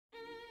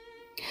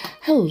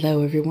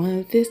Hello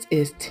everyone, this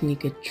is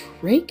Tanika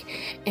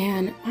Drake,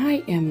 and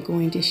I am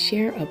going to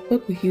share a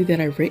book with you that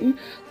I've written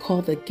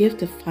called The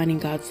Gift of Finding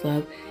God's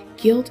Love,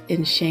 Guilt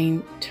and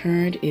Shame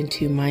Turned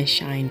into My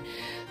Shine.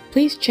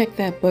 Please check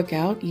that book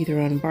out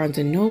either on Barnes &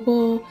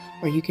 Noble,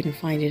 or you can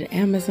find it at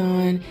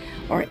Amazon,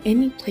 or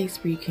any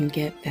place where you can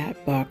get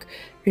that book.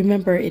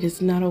 Remember, it is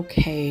not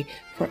okay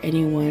for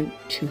anyone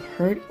to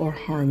hurt or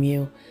harm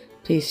you.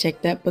 Please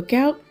check that book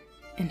out,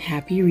 and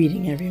happy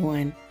reading,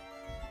 everyone.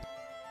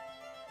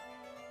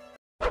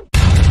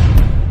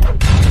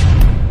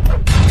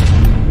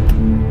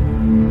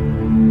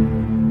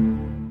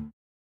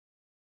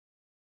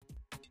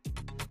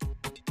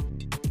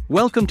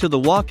 Welcome to the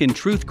Walk in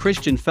Truth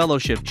Christian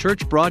Fellowship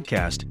Church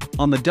broadcast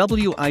on the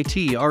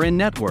WITRN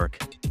network.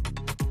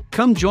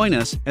 Come join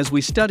us as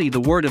we study the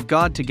Word of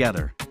God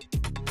together.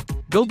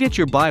 Go get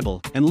your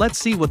Bible and let's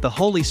see what the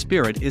Holy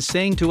Spirit is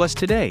saying to us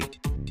today.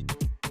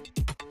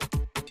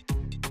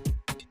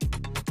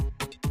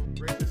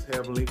 Gracious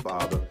Heavenly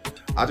Father,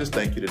 I just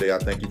thank you today. I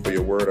thank you for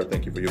your word. I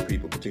thank you for your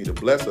people. Continue to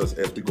bless us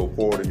as we go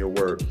forward in your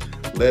word.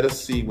 Let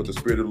us see what the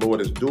Spirit of the Lord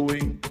is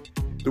doing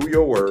through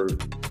your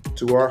word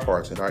to our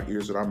hearts and our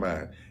ears and our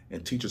mind,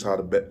 and teach us how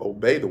to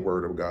obey the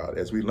word of God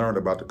as we learn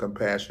about the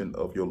compassion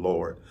of your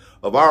Lord,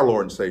 of our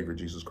Lord and Savior,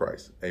 Jesus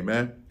Christ.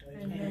 Amen?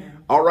 Amen.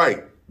 All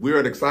right. We're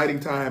at an exciting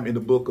time in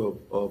the book of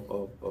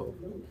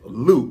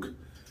Luke,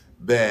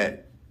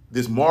 that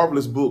this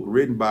marvelous book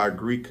written by a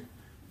Greek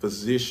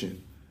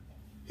physician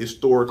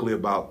historically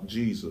about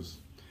Jesus.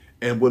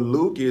 And what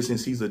Luke is,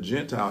 since he's a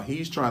Gentile,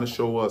 he's trying to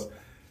show us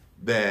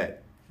that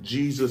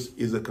Jesus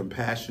is a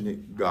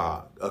compassionate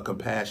God, a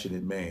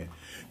compassionate man.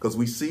 Because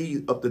we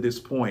see up to this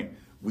point,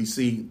 we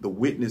see the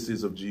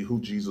witnesses of who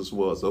Jesus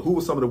was. So who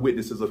were some of the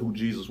witnesses of who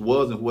Jesus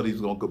was and what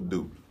he's going to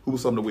do? Who were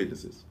some of the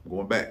witnesses?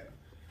 Going back.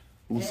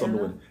 Who was some of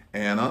the witnesses?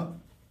 Anna.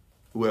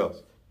 Who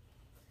else?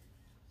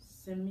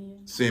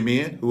 Simeon.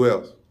 Simeon. Who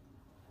else?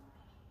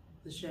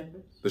 The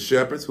shepherds. The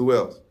shepherds. Who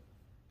else?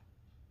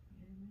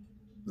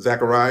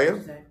 Zachariah.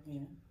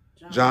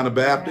 John the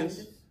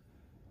Baptist.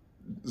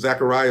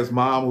 Zachariah's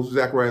mom. Who's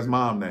Zachariah's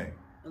mom name?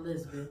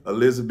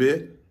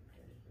 Elizabeth.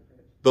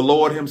 The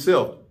Lord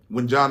himself.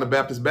 When John the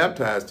Baptist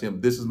baptized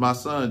him, this is my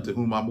son to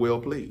whom I'm well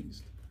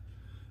pleased.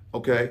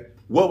 Okay.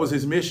 What was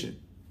his mission?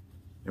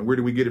 And where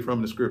do we get it from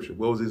in the scripture?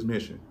 What was his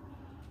mission?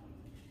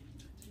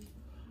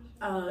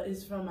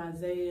 It's from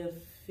Isaiah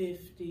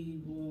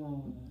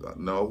 51.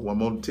 No, one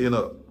more 10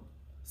 up.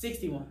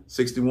 61.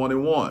 61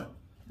 and 1.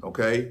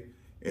 Okay.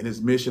 And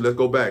his mission, let's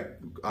go back.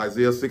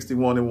 Isaiah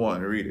 61 and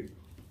 1. Read it.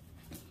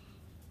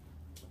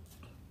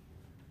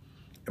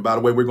 And by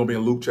the way, we're going to be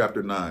in Luke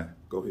chapter 9.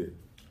 Go ahead.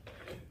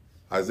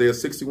 Isaiah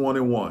 61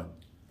 and 1.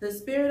 The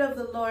Spirit of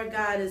the Lord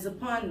God is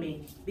upon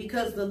me,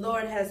 because the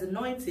Lord has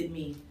anointed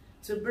me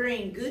to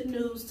bring good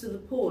news to the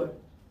poor.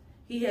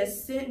 He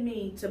has sent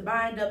me to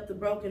bind up the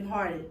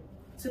brokenhearted,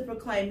 to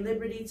proclaim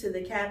liberty to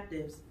the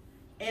captives,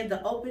 and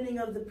the opening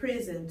of the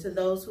prison to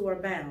those who are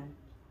bound,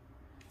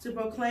 to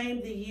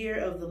proclaim the year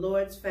of the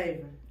Lord's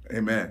favor.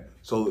 Amen.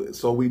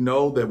 So we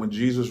know that when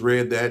Jesus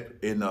read that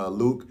in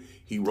Luke,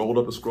 he rolled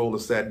up a scroll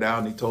and sat down.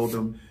 And he told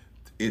them,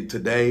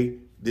 today,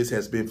 this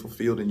has been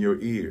fulfilled in your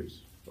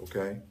ears.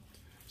 Okay.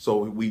 So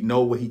we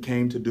know what he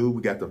came to do.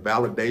 We got the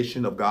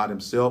validation of God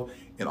himself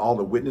and all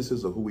the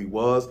witnesses of who he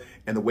was.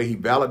 And the way he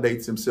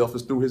validates himself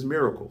is through his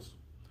miracles.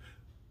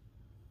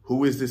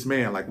 Who is this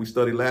man? Like we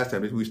studied last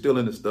time, we're still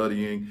in the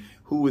studying.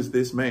 Who is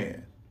this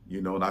man?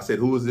 You know, and I said,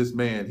 who is this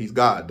man? He's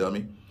God,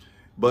 dummy.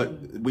 But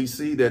we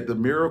see that the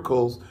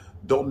miracles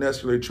don't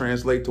necessarily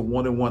translate to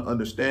one-on-one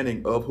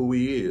understanding of who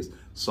he is.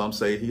 Some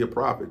say he a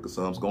prophet, because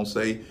some's going to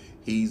say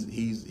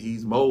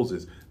he's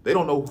Moses. They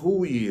don't know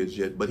who he is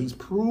yet, but he's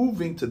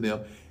proving to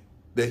them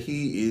that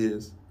he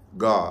is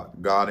God,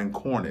 God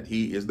incarnate.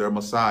 He is their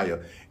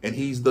Messiah, and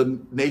he's the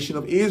nation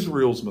of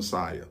Israel's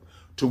Messiah,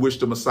 to which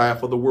the Messiah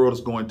for the world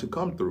is going to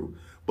come through.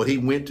 But he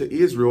went to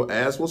Israel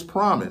as was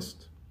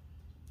promised,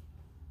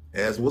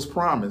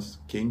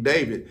 King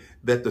David,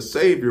 that the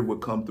Savior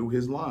would come through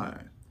his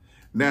line.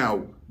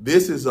 Now,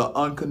 this is an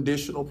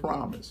unconditional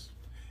promise.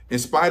 In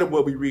spite of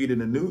what we read in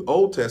the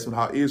Old Testament,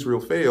 how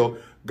Israel failed,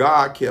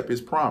 God kept his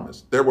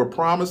promise. There were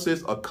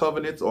promises or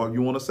covenants, or if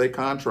you want to say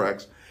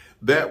contracts,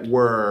 that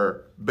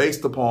were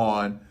based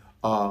upon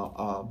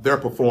their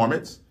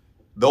performance.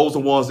 Those are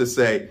ones that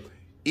say,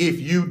 if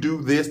you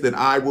do this, then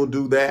I will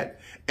do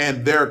that.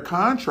 And their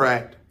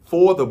contract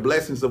for the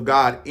blessings of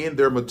God in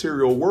their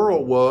material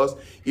world was,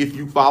 if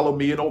you follow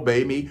me and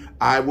obey me,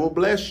 I will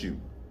bless you.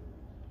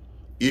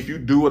 If you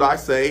do what I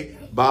say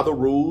by the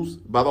rules,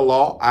 by the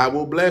law, I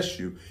will bless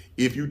you.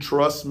 If you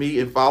trust me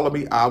and follow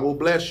me, I will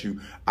bless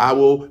you. I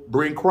will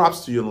bring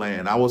crops to your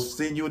land. I will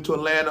send you into a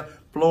land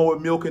flowing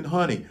with milk and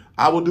honey.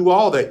 I will do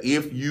all that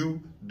if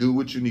you do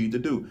what you need to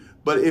do.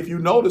 But if you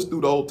notice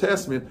through the Old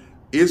Testament,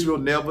 Israel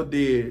never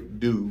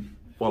did do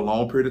for a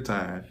long period of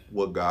time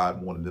what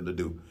God wanted them to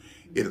do.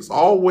 It is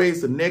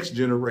always the next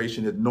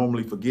generation that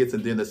normally forgets,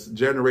 and then the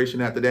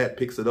generation after that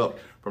picks it up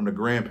from the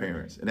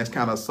grandparents. And that's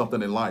kind of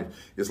something in life.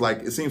 It's like,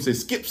 it seems it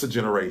skips a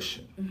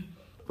generation.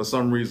 for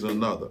some reason or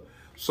another.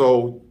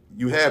 So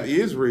you have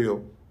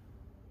Israel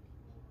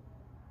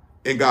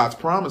and God's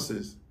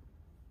promises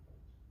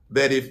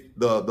that if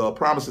the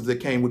promises that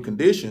came with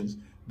conditions,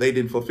 they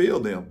didn't fulfill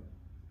them.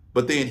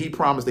 But then he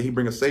promised that he'd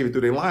bring a savior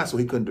through their line so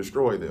he couldn't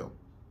destroy them.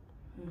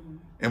 Mm-hmm.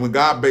 And when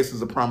God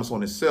bases a promise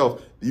on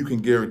himself, you can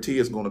guarantee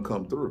it's going to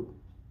come through.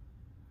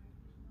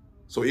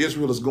 So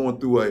Israel is going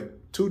through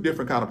two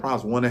different kind of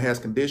promises. One that has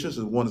conditions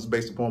and one is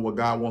based upon what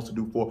God wants to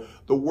do for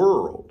the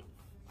world.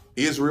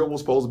 Israel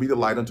was supposed to be the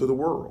light unto the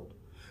world.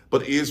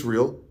 But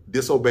Israel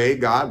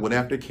disobeyed God, went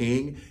after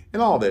king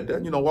and all that.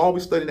 You know, we're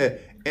always studying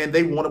that. And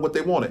they wanted what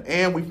they wanted.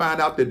 And we find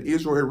out that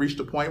Israel had reached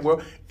a point where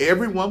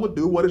everyone would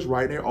do what is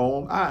right in their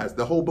own eyes.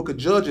 The whole book of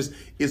Judges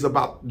is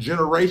about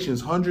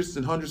generations, hundreds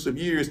and hundreds of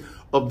years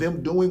of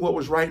them doing what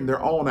was right in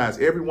their own eyes.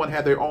 Everyone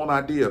had their own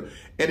idea.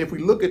 And if we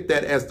look at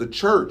that as the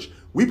church,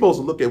 we're supposed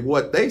to look at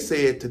what they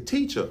said to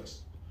teach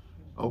us.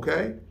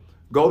 Okay?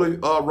 Go to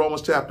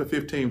Romans chapter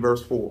 15,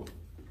 verse 4.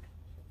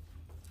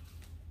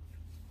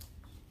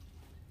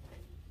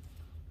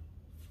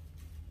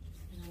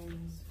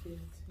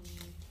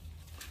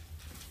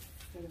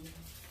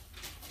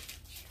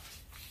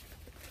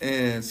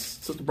 And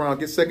Sister Brown,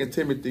 get 2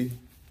 Timothy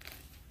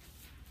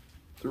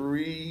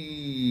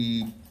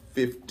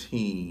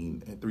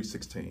 3:15 and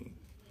 3:16.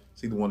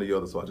 It's either one or the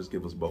other, so I'll just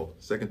give us both.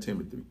 2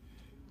 Timothy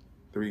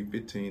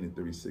 3:15 and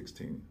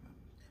 3:16.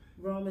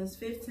 Romans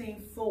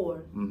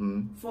 15:4.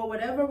 Mm-hmm. For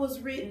whatever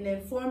was written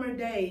in former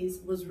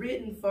days was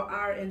written for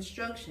our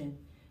instruction,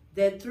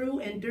 that through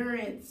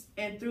endurance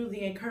and through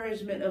the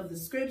encouragement of the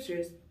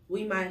scriptures,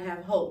 we might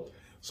have hope.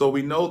 So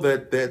we know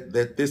that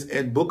this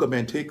book of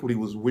antiquity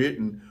was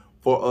written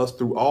for us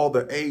through all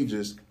the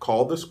ages,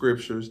 called the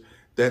scriptures,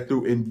 that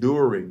through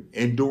endure.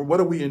 What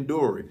are we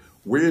enduring?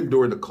 We're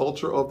enduring the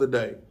culture of the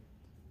day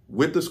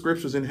with the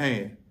scriptures in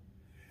hand.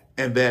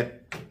 And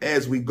that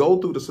as we go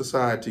through the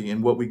society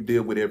and what we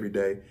deal with every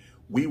day,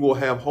 we will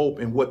have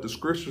hope in what the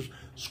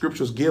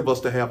scriptures give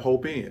us to have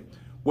hope in.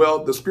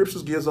 Well, the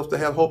scriptures gives us to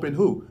have hope in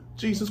who?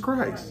 Jesus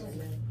Christ.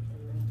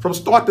 From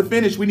start to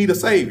finish, we need a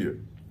savior.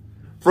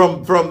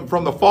 From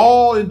the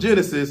fall in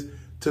Genesis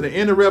to the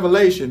end of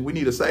Revelation, we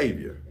need a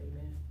savior.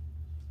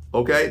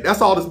 Okay,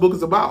 that's all this book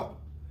is about.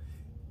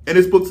 And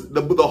this book,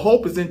 the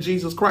hope is in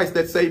Jesus Christ,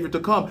 that Savior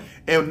to come.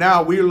 And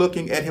now we're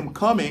looking at him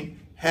coming,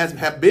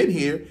 have been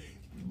here,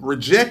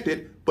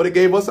 rejected, but it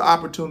gave us an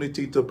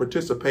opportunity to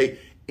participate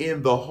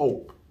in the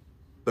hope,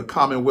 the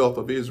commonwealth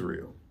of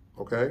Israel.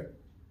 Okay,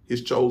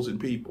 his chosen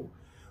people.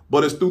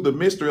 But it's through the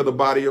mystery of the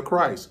body of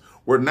Christ,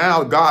 where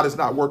now God is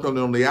not working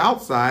on the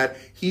outside.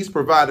 He's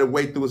provided a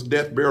way through his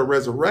death, burial,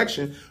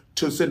 resurrection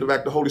to send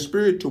back the Holy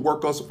Spirit to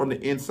work us from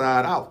the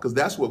inside out, because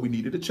that's what we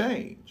needed to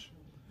change.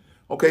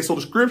 Okay, so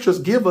the scriptures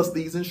give us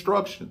these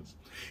instructions.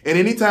 And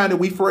anytime that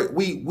we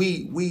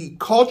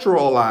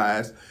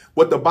culturalize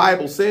what the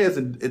Bible says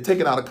and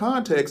take it out of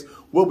context,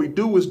 what we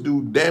do is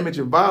do damage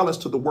and violence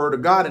to the word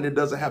of God, and it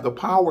doesn't have the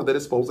power that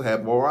it's supposed to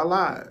have over our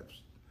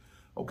lives.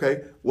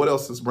 Okay, what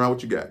else, Sister Brown,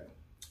 what you got?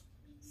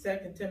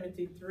 2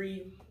 Timothy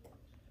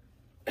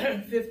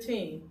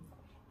 3:15.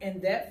 And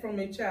that from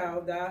a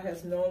child thou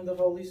hast known the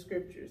holy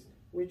scriptures,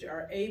 which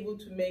are able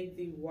to make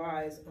thee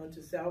wise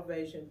unto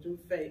salvation through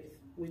faith,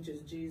 which is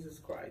Jesus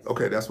Christ.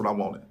 Okay, that's what I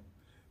wanted.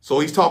 So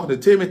he's talking to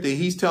Timothy.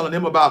 He's telling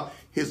him about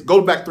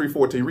go back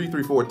 3:14. Read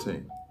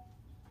 3:14.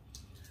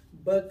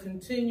 But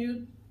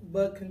continue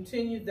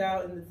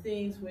thou in the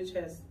things which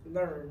hast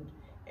learned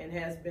and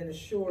hast been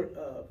assured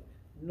of,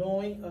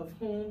 knowing of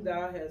whom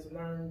thou hast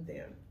learned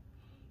them.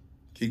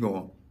 Keep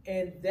going.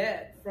 And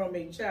that from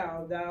a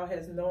child thou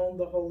hast known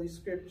the holy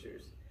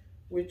scriptures,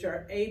 which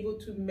are able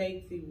to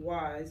make thee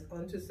wise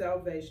unto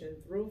salvation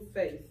through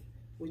faith,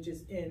 which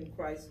is in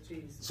Christ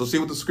Jesus. So see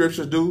what the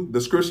scriptures do? The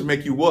scriptures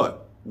make you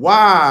what?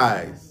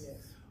 Wise.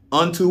 Yes.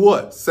 Unto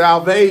what?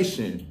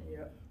 Salvation.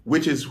 Yep.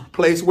 Which is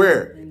placed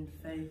where? In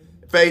faith.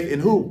 Faith in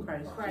who?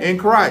 Christ. In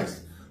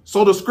Christ.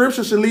 So the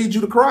scripture should lead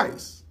you to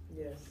Christ.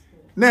 Yes.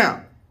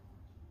 Now,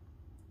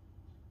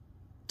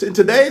 in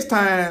today's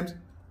times,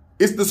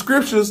 it's the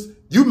scriptures.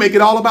 You make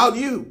it all about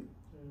you.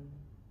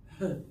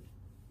 You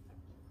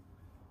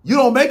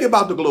don't make it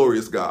about the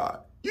glorious God.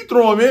 You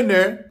throw him in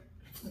there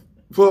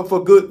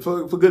for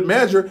good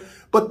measure.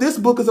 But this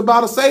book is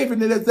about a savior,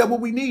 and that's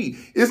what we need.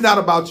 It's not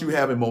about you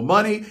having more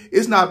money.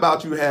 It's not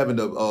about you having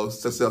a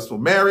successful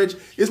marriage.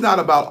 It's not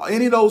about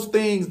any of those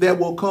things that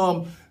will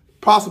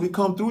possibly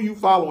come through you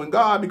following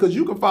God, because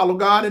you can follow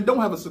God and don't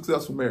have a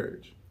successful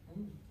marriage.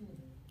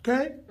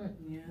 Okay?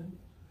 Yeah.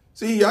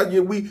 See,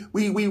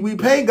 we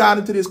pay God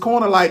into this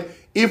corner like,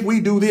 if we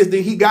do this,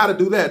 then he got to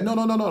do that.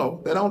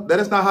 No. That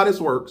is not how this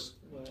works.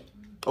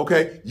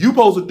 Okay, you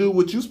supposed to do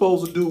what you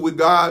supposed to do with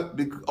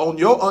God on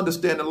your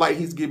understanding, like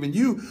he's given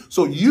you,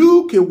 so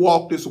you can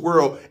walk this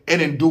world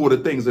and endure the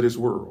things of this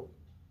world.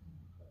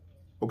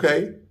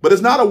 Okay, but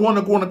it's not a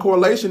one-to-one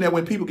correlation that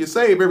when people get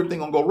saved, everything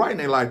gonna go right in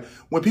their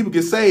life. When people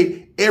get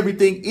saved,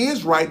 everything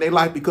is right in their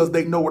life because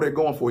they know where they're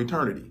going for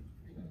eternity.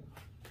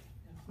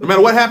 No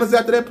matter what happens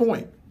after that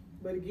point.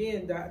 But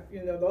again, Doc,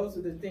 those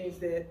are the things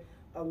that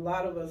a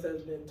lot of us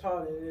has been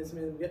taught, and it's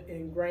been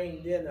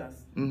ingrained in us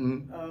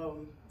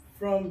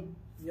from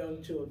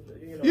young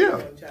children,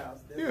 young child.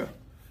 Yeah.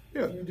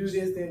 You do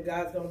this, then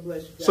God's gonna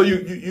bless you. So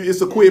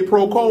it's a quid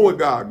pro quo with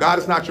God. God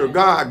is not your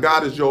God.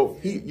 God is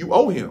you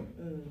owe him.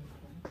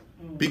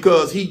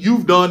 Because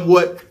you've done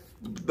what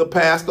the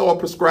pastor or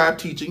prescribed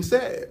teaching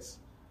says.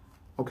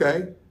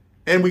 Okay?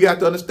 And we got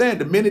to understand,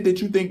 the minute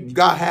that you think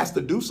God has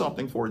to do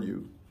something for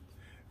you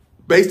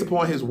based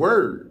upon his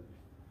word,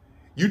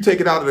 you take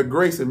it out of the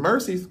grace and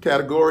mercy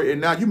category,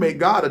 and now you make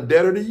God a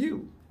debtor to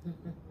you.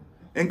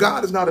 And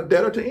God is not a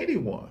debtor to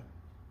anyone.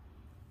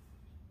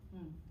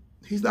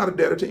 He's not a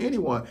debtor to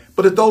anyone.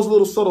 But it's those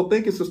little subtle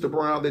thinking, Sister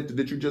Brown,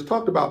 that you just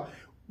talked about,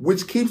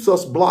 which keeps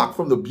us blocked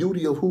from the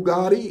beauty of who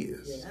God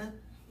is. Yeah.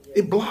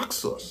 It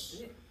blocks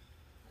us.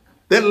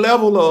 That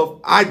level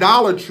of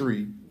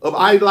idolatry, of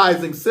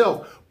idolizing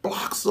self,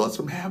 blocks us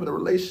from having a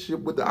relationship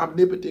with the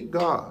omnipotent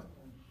God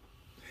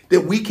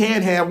that we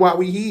can have while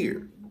we're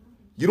here.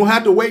 You don't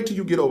have to wait till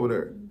you get over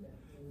there.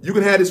 You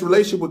can have this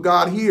relationship with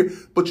God here,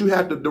 but you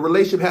have to. The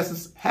relationship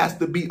has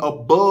to be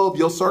above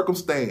your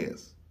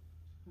circumstance.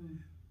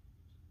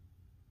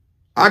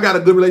 I got a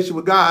good relationship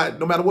with God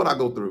no matter what I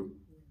go through.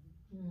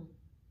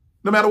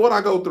 No matter what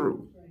I go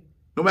through.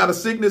 No matter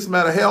sickness, no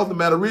matter health, no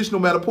matter rich, no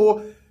matter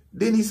poor.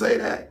 Didn't he say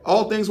that?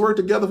 All things work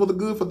together for the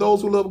good for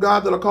those who love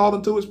God, that are called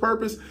into his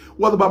purpose.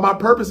 Whether by my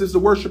purpose is to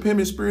worship him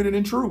in spirit and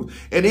in truth.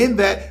 And in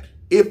that,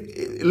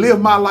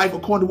 live my life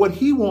according to what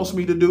he wants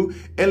me to do,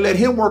 and let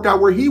him work out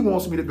where he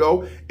wants me to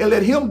go, and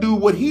let him do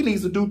what he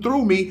needs to do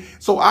through me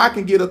so I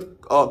can get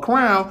a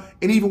crown.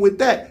 And even with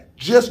that,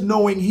 just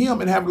knowing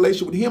him and having a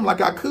relationship with him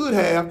like I could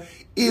have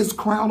is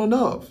crown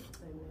enough.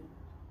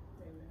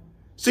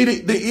 See,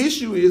 the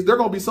issue is there are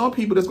going to be some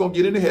people that's going to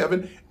get into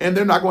heaven and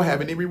they're not going to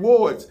have any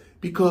rewards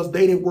because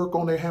they didn't work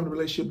on their having a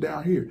relationship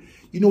down here.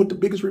 You know what the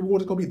biggest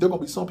reward is going to be? There are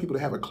going to be some people that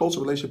have a closer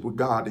relationship with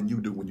God than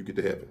you do when you get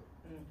to heaven.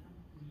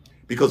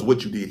 Because of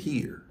what you did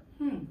here.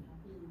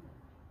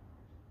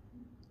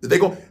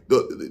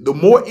 The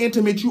more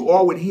intimate you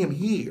are with him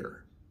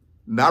here,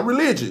 not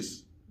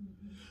religious,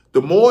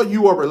 the more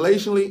you are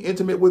relationally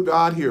intimate with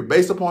God here,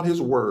 based upon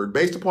his word,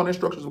 based upon the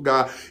instructions of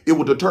God, it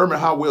will determine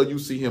how well you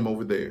see him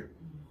over there.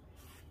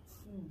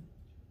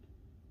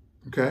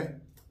 Okay?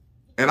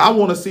 And I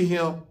want to see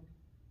him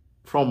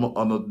from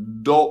an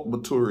adult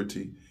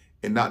maturity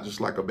and not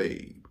just like a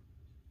babe.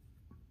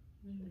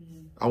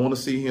 I want to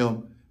see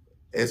him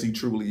as he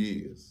truly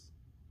is.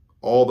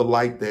 All the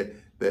light that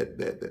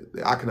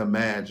I can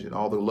imagine,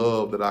 all the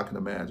love that I can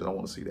imagine. I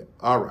want to see that.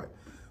 All right.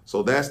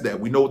 So that's that.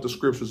 We know what the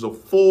scriptures are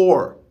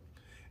for.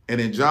 And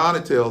in John,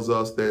 it tells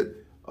us that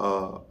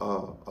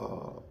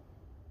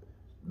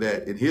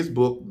that in his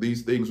book,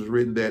 these things was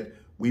written that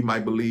we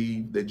might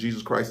believe that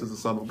Jesus Christ is the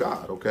Son of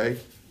God, okay?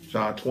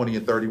 John 20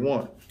 and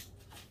 31,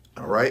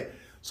 all right?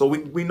 So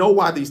we know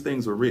why these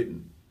things are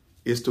written.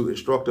 Is to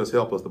instruct us,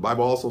 help us. The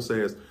Bible also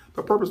says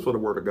the purpose for the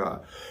word of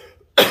God,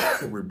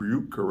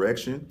 rebuke,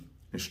 correction,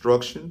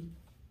 instruction,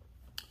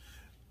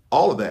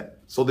 all of that,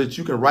 so that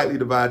you can rightly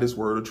divide this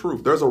word of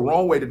truth. There's a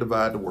wrong way to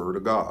divide the word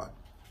of God,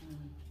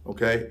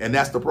 okay? And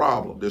that's the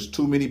problem. There's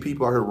too many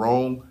people out here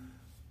wrongly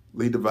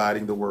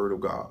dividing the word of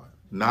God,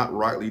 not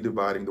rightly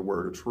dividing the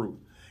word of truth.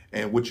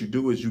 And what you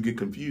do is you get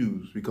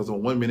confused because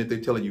on one minute they're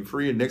telling you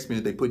free and next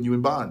minute they're putting you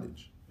in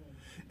bondage.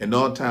 And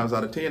 9 times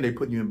out of 10, they're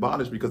putting you in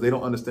bondage because they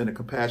don't understand the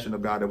compassion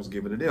of God that was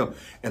given to them.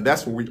 And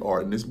that's where we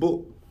are in this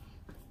book.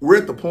 We're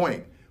at the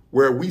point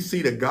where we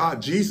see that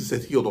God, Jesus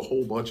has healed a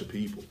whole bunch of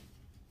people.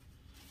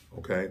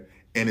 Okay.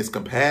 And his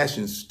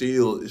compassion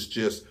still is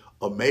just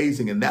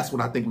amazing. And that's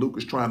what I think Luke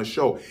is trying to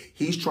show.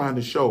 He's trying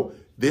to show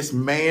this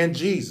man,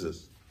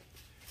 Jesus,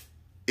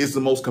 is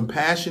the most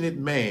compassionate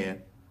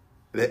man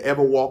that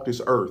ever walked this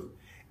earth.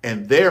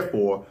 And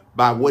therefore,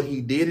 by what he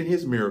did in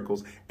his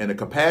miracles and the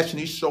compassion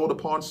he showed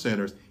upon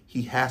sinners,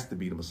 he has to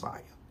be the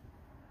Messiah.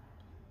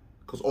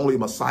 Because only a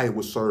Messiah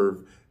would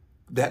serve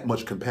that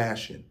much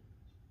compassion.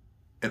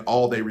 And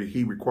all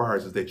he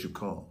requires is that you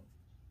come.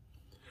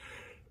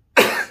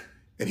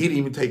 And he didn't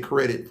even take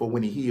credit for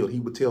when he healed. He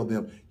would tell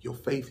them, your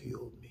faith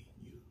healed me.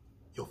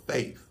 Your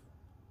faith.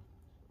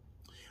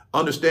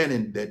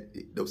 Understanding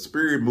that the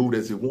Spirit moved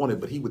as he wanted,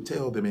 but he would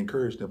tell them,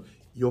 encourage them,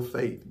 your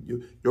faith,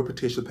 your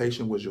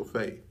participation was your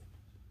faith.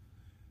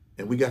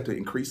 And we got to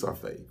increase our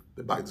faith.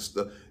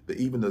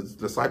 Even the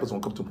disciples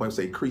won't come to a point and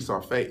say, increase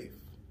our faith.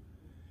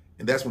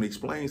 And that's when he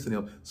explains to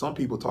them, some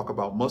people talk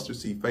about mustard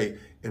seed faith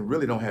and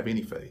really don't have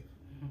any faith.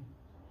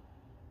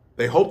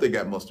 They hope they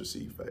got mustard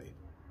seed faith.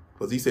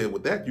 Because he said,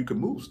 with that, you can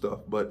move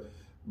stuff. But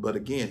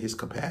again, his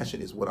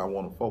compassion is what I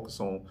want to focus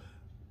on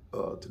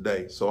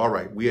today. So, all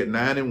right, we at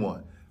 9 and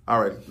 1.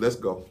 All right, let's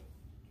go.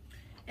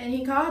 And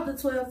he called the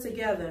 12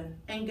 together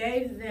and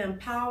gave them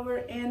power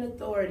and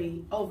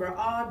authority over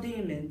all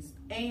demons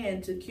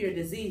and to cure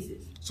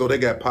diseases. So they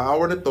got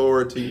power and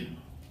authority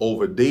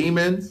over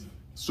demons,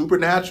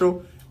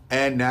 supernatural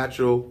and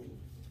natural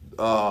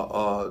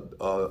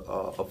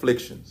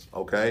afflictions,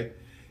 okay?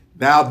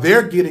 Now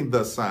they're getting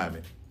the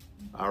assignment,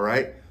 all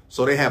right?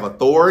 So they have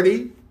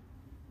authority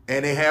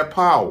and they have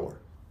power.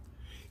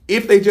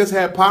 if they just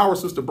had power,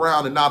 Sister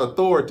Brown, and not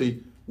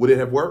authority, would it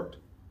have worked?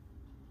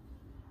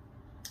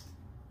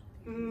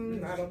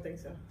 I don't think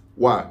so.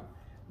 Why?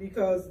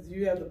 Because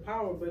you have the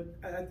power, but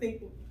I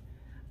think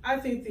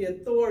the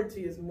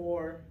authority is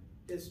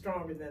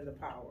stronger than the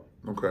power.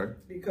 Okay.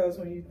 Because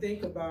when you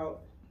think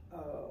about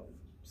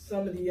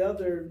some of the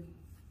other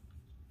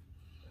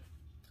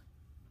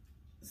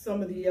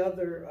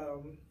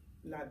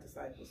not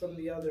disciples, some of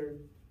the other.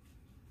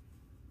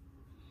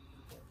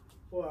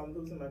 Well, I'm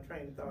losing my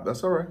train of thought.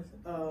 That's all right.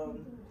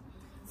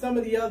 Some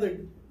of the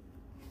other.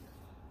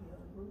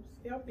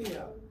 Help me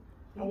out.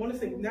 I want to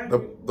say not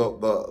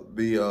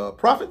the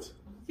prophets.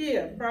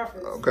 Yeah,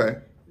 prophets. Okay.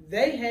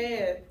 They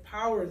had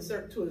power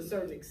to a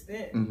certain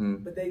extent,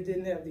 Mm-hmm. but they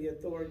didn't have the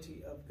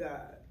authority of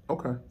God.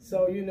 Okay.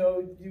 So they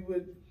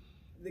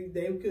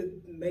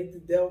could make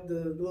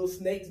the little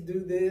snakes do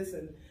this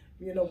and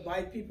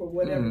bite people or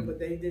whatever, Mm-hmm. but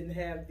they didn't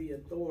have the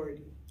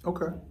authority.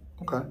 Okay.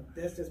 Okay.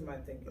 That's just my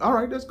thinking. All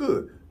right. That's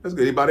good. That's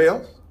good. Anybody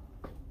else?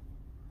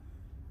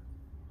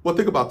 Well,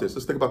 think about this.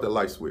 Let's think about that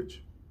light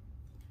switch.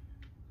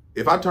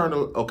 If I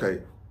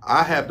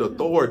I have the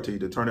authority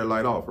to turn that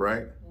light off,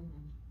 right?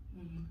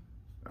 Mm-hmm.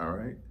 All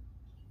right.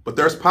 But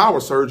there's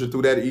power surging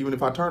through that even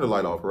if I turn the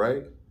light off,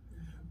 right?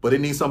 But it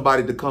needs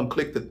somebody to come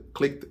click the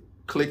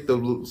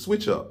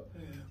switch up.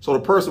 Mm-hmm. So the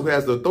person who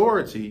has the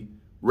authority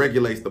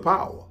regulates the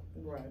power.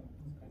 Right.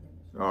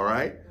 All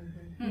right.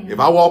 Mm-hmm. If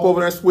I walk over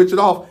there and switch it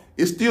off,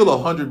 it's still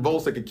 100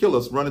 volts that can kill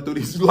us running through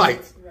these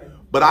lights. Right.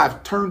 But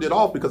I've turned it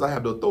off because I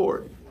have the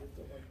authority.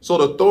 So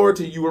the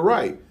authority, you were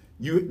right.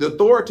 The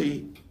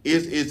authority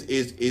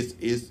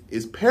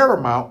is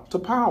paramount to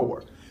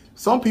power.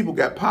 Some people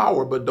got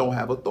power but don't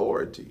have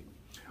authority.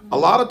 A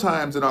lot of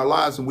times in our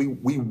lives, and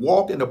we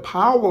walk in the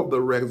power of the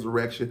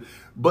resurrection,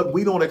 but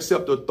we don't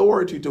accept the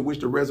authority to which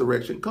the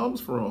resurrection comes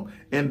from.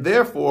 And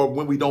therefore,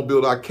 when we don't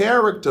build our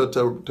character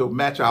to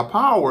match our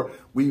power,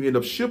 we end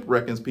up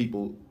shipwrecking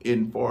people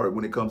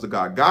when it comes to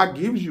God. God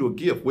gives you a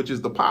gift, which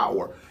is the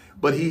power.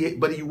 But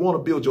you want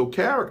to build your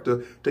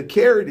character to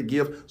carry the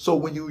gift. So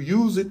when you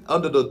use it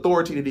under the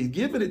authority that he's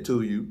given it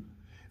to you,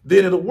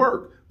 then it'll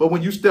work. But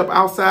when you step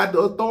outside the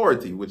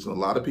authority, which a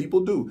lot of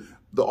people do,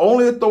 the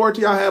only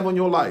authority I have on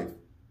your life,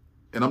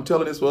 and I'm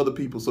telling this for other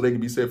people so they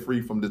can be set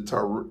free from the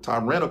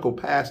tyrannical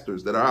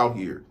pastors that are out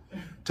here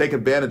taking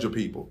advantage of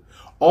people.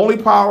 Only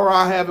power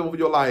I have over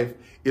your life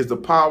is the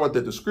power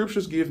that the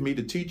scriptures give me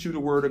to teach you the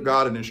word of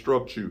God and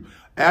instruct you.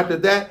 After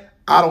that,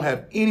 I don't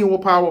have any more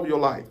power over your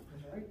life.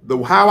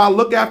 How I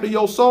look after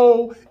your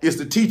soul is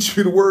to teach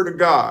you the word of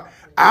God.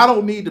 I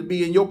don't need to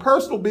be in your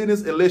personal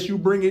business unless you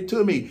bring it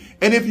to me.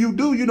 And if you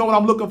do, you know what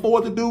I'm looking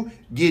forward to do?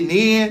 Getting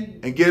in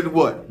and getting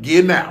what?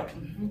 Getting out.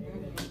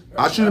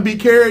 I shouldn't be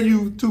carrying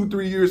you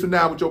 2-3 years from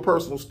now with your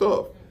personal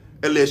stuff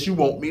unless you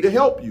want me to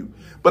help you.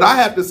 But I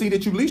have to see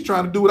that you at least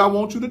trying to do what I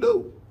want you to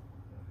do.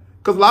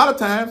 Because a lot of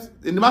times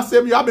in my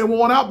 7 years, I've been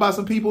worn out by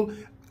some people.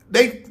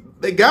 They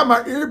got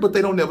my ear, but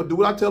they don't never do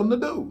what I tell them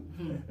to do.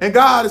 And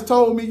God has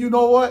told me, you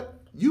know what?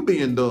 You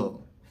being dumb.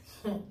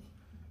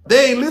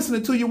 They ain't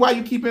listening to you while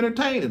you keep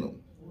entertaining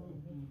them.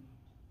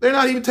 They're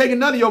not even taking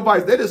none of your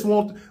advice. They just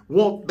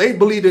they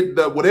believe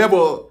that whatever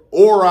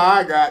aura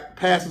I got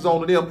passes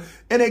on to them.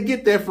 And they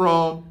get that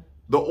from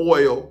the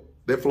oil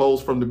that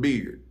flows from the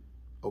beard.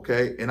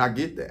 Okay? And I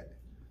get that.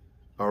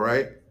 All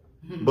right?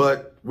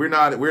 But we're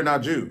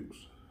not Jews.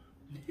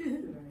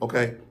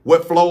 Okay?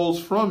 What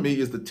flows from me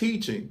is the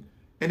teaching.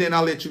 And then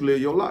I'll let you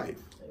live your life.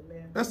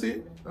 Amen. That's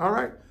it. All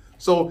right?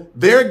 So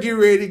they're getting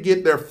ready to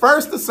get their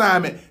first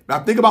assignment.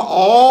 Now think about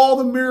all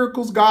the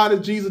miracles God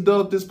and Jesus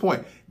done at this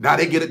point. Now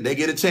they get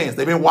a chance.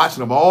 They've been watching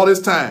them all this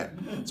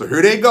time. So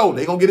here they go.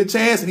 They're going to get a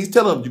chance. And he's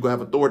telling them, you're going to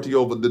have authority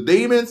over the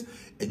demons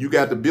and you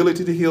got the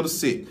ability to heal the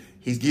sick.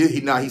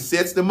 Now he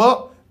sets them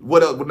up.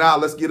 What else? Now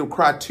let's get them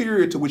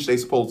criteria to which they're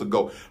supposed to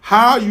go.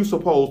 How are you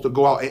supposed to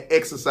go out and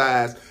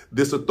exercise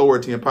this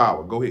authority and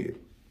power? Go ahead.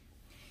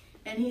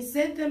 And he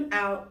sent them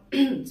out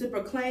to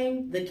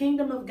proclaim the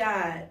kingdom of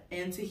God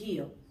and to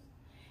heal.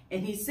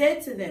 And he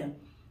said to them,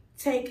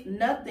 take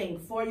nothing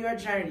for your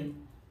journey,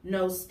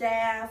 no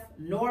staff,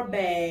 nor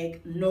bag,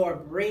 nor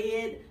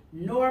bread,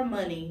 nor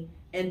money,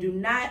 and do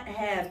not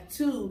have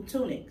 2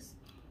 tunics.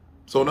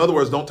 So in other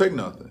words, don't take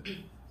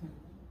nothing.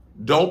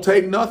 Don't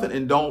take nothing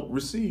and don't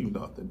receive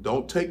nothing.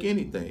 Don't take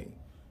anything.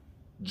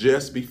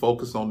 Just be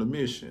focused on the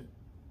mission.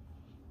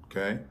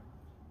 Okay?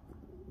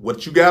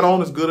 What you got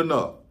on is good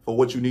enough for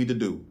what you need to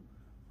do.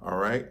 All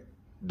right?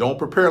 Don't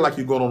prepare like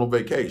you're going on a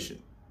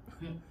vacation.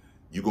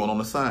 You're going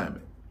on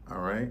assignment. All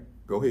right?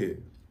 Go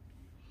ahead.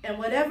 And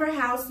whatever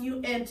house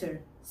you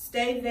enter,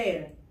 stay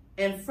there,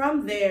 and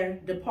from there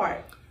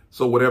depart.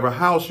 So whatever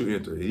house you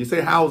enter, he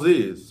say house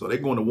is, so they're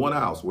going to one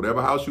house.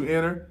 Whatever house you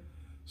enter,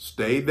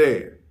 stay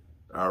there.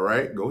 All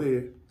right? Go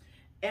ahead.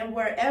 And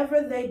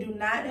wherever they do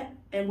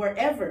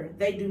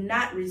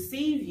not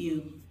receive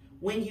you,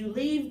 when you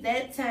leave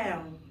that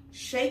town,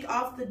 shake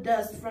off the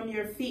dust from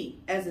your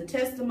feet as a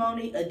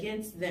testimony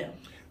against them.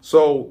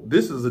 So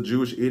this is a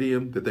Jewish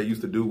idiom that they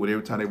used to do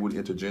every time they would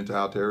enter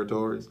Gentile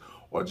territories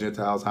or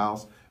Gentile's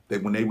house.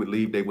 that when they would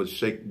leave, they would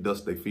shake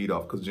dust their feet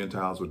off because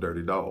Gentiles were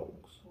dirty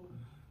dogs.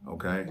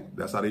 Okay,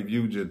 that's how they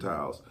view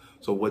Gentiles.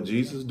 So what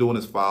Jesus is doing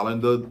is following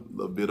the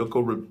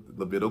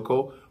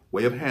Levitical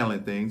way of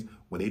handling things.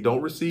 When they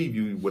don't receive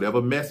you,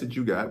 whatever message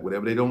you got,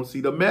 whatever they don't see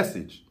the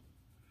message.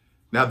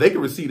 Now they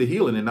can receive the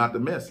healing and not the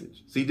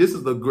message. See, this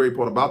is the great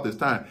part about this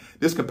time.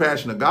 This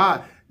compassion of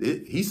God,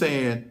 he's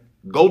saying,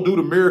 go do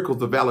the miracles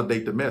to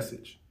validate the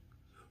message.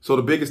 So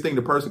the biggest thing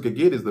the person could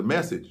get is the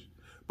message.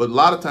 But a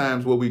lot of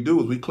times what we do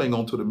is we cling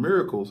on to the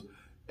miracles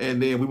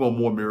and then we want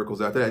more miracles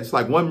after that. It's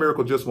like one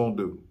miracle just won't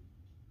do.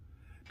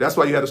 That's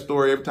why you had a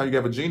story. Every time you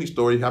have a genie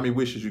story, how many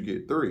wishes you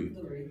get? 3.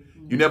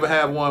 You never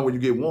have one where you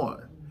get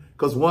 1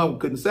 because 1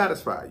 couldn't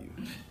satisfy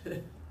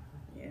you.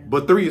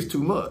 But 3 is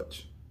too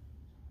much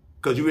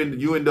because you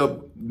end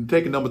up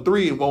taking number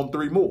 3 and want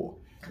 3 more.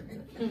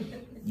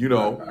 You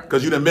know,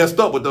 because you done messed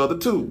up with the other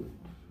 2.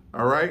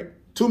 All right.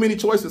 Too many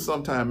choices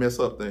sometimes mess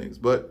up things.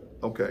 But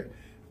okay,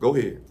 go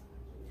ahead.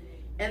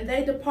 And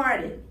they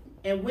departed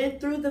and went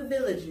through the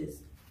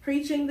villages,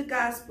 preaching the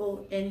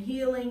gospel and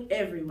healing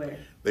everywhere.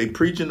 They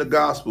preaching the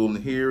gospel and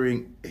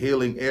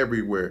healing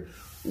everywhere.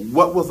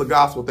 What was the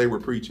gospel they were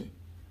preaching?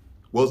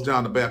 What was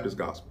John the Baptist's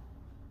gospel?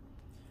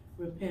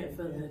 Repent,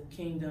 for the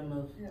kingdom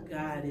of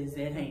God is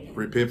at hand.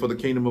 Repent, for the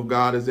kingdom of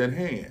God is at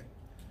hand.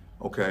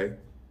 Okay.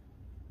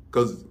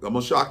 Because I'm going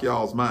to shock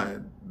y'all's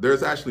mind.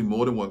 There's actually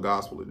more than one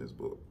gospel in this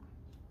book.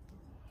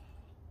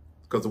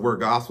 Because the word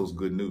gospel is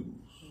good news.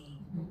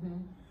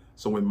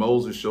 So when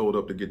Moses showed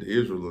up to get the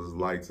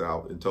Israelites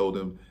out and told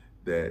them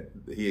that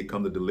he had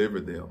come to deliver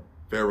them,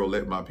 Pharaoh,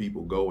 let my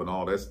people go and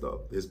all that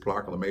stuff, his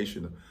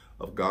proclamation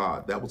of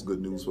God, that was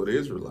good news for the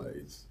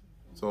Israelites.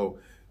 So,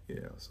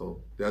 yeah,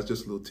 so that's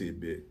just a little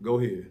tidbit. Go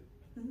ahead.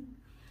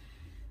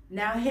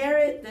 Now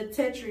Herod the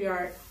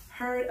Tetrarch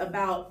heard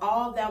about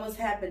all that was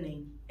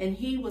happening, and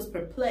he was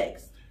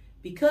perplexed,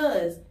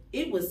 because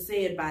it was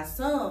said by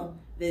some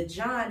that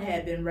John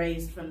had been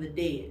raised from the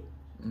dead,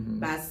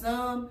 by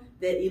some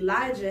that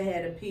Elijah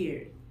had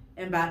appeared,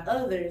 and by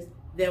others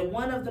that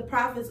one of the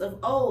prophets of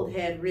old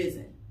had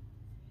risen.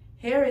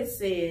 Herod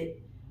said,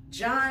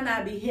 John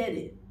I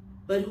beheaded,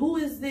 but who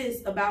is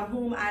this about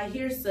whom I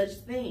hear such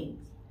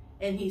things?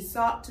 And he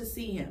sought to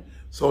see him.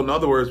 So in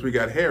other words, we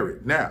got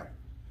Herod. Now,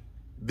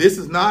 this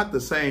is not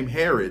the same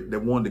Herod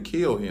that wanted to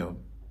kill him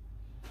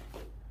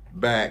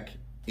back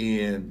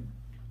in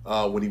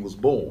when he was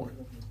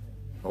born.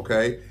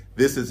 Okay,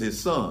 this is his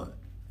son.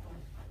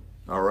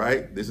 All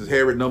right, this is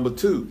Herod number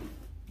 2.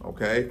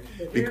 Okay,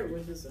 but Herod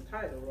was just a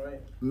title, right?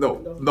 No.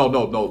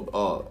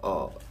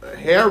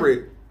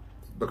 Herod,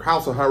 the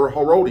house of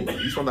Herodian.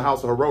 He's from the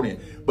house of Herodian,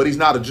 but he's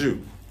not a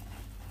Jew.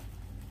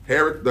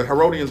 Herod, the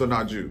Herodians are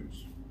not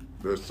Jews.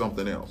 There's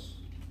something else.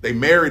 They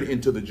married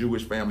into the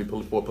Jewish family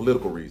for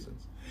political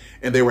reasons,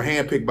 and they were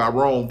handpicked by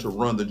Rome to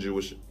run the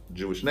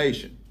Jewish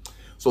nation.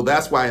 So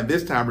that's why in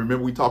this time,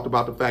 remember we talked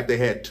about the fact they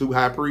had 2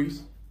 high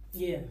priests.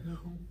 Yeah.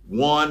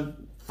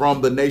 One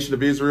from the nation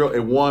of Israel,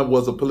 and one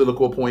was a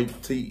political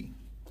appointee.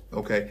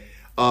 Okay.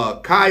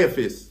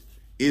 Caiaphas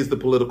is the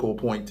political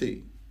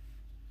appointee.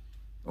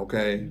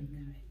 Okay.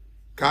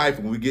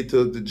 Caiaphas, when we get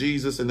to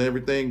Jesus and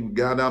everything,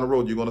 down the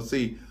road, you're going to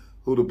see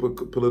who the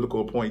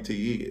political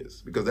appointee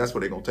is, because that's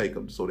where they're going to take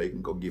them so they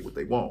can go get what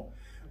they want.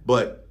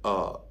 But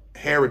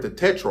Herod the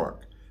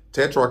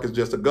Tetrarch is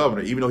just a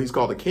governor. Even though he's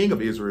called the king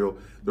of Israel,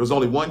 there was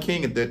only one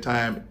king at that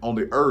time on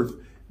the earth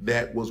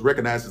that was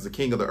recognized as the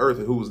king of the earth.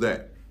 And who was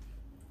that?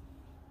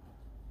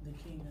 The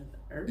king of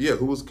the earth? Yeah,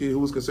 who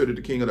was considered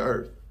the king of the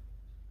earth?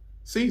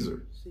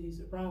 Caesar.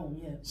 Caesar,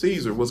 Rome, yeah.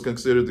 Caesar was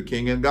considered the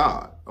king and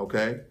God.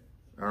 Okay,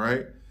 all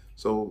right.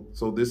 So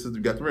this is,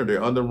 you got to remember,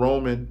 they're under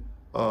Roman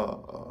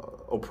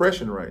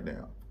oppression right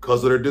now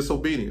because of their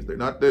disobedience. They're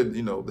not,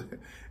 you know,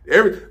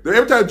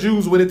 every time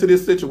Jews went into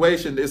this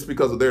situation, it's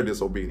because of their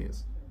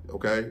disobedience.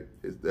 Okay,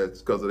 that's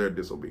because of their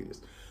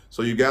disobedience.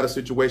 So you got a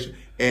situation,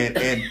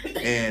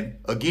 and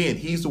again,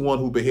 he's the one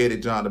who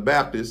beheaded John the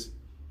Baptist.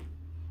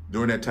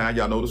 During that time,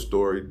 y'all know the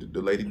story.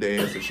 The lady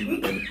danced,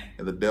 and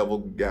the devil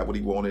got what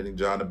he wanted, and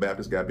John the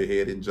Baptist got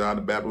beheaded. And John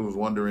the Baptist was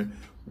wondering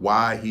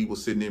why he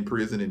was sitting in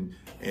prison,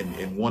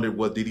 and wondered,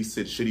 what did he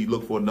sit? Should he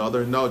look for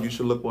another? No, you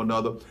should look for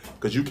another,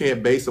 because you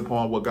can't base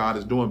upon what God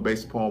is doing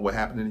based upon what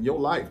happened in your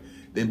life.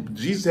 Then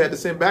Jesus had to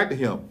send back to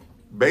him,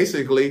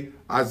 basically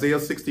Isaiah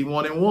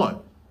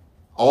 61:1.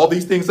 All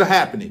these things are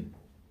happening.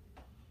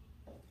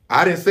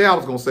 I didn't say I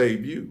was going to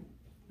save you.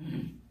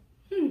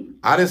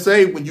 I didn't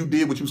say when you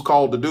did what you was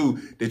called to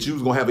do that you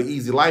was going to have an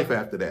easy life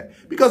after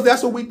that. Because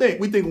that's what we think.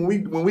 We think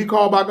when we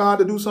call by God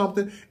to do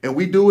something and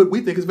we do it,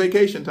 we think it's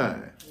vacation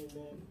time.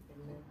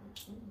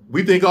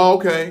 We think, oh,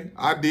 okay,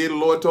 I did. The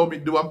Lord told me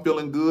to do. I'm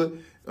feeling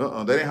good.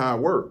 That ain't how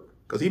it works.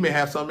 Because he may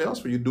have something else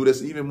for you to do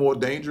that's even more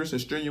dangerous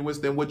and strenuous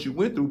than what you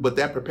went through, but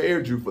that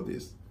prepared you for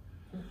this.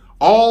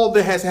 All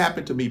that has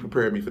happened to me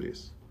prepared me for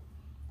this.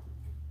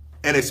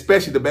 And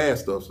especially the bad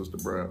stuff, Sister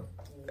Brown.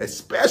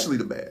 Especially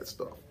the bad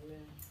stuff.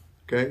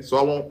 Okay, so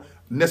I won't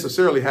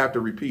necessarily have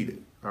to repeat it.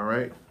 All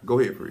right, go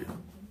ahead, Frida.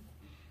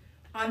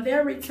 On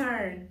their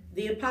return,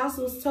 the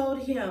apostles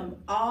told him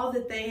all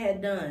that they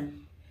had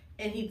done.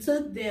 And he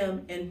took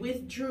them and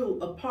withdrew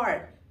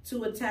apart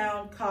to a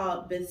town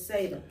called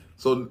Bethsaida.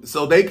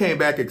 So they came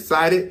back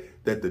excited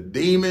that the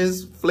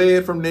demons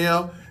fled from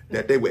them,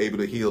 that they were able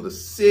to heal the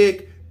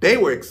sick. They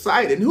were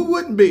excited. And who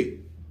wouldn't be?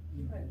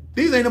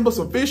 These ain't but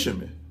some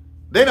fishermen.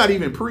 They're not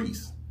even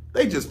priests.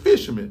 They just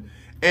fishermen.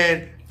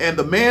 And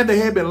the man they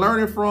had been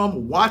learning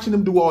from, watching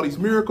them do all these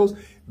miracles,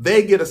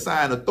 they get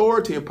assigned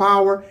authority and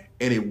power,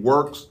 and it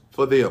works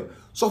for them.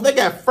 So they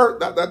got first.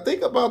 Now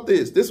think about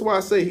this. This is why I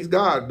say he's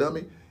God,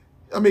 dummy.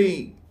 I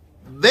mean,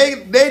 they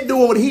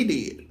doing what he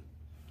did.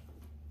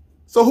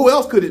 So who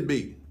else could it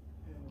be?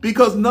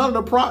 Because none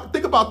of the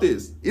think about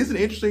this. Isn't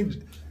it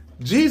interesting?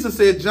 Jesus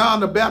said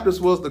John the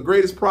Baptist was the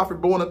greatest prophet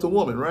born unto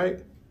woman, right?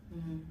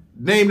 Mm-hmm.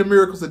 Name the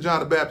miracles that John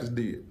the Baptist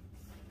did.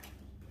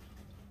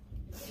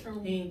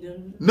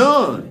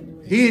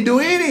 None. He didn't do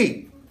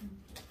any.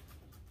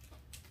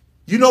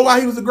 You know why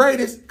he was the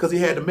greatest? Because he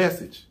had the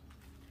message.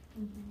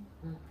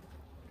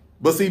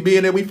 But see,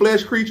 being that we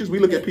flesh creatures, we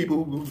look at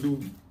people who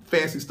do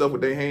fancy stuff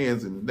with their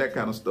hands and that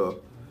kind of stuff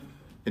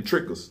and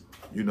trick us,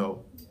 you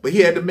know. But he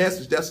had the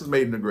message. That's what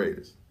made him the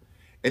greatest.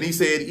 And he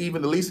said,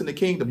 even the least in the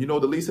kingdom, you know,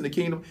 the least in the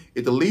kingdom,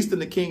 if the least in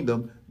the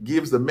kingdom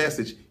gives the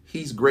message,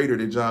 he's greater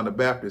than John the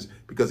Baptist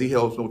because he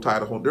holds no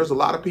title. There's a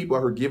lot of people out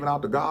here giving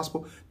out the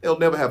gospel. They'll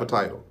never have a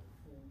title.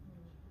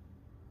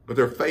 But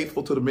they're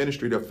faithful to the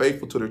ministry. They're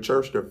faithful to their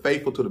church. They're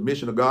faithful to the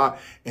mission of God.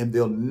 And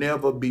they'll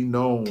never be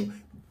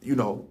known, you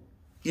know,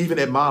 even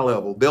at my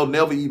level. They'll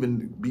never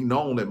even be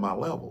known at my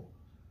level.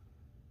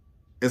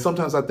 And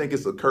sometimes I think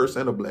it's a curse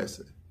and a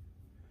blessing.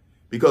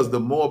 Because the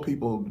more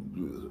people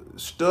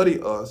study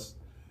us,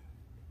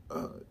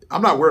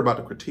 I'm not worried about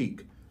the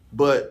critique,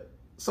 but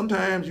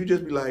sometimes you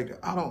just be like,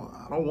 I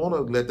don't want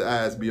to let the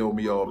eyes be on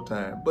me all the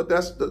time. But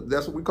that's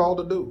what we called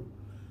to do.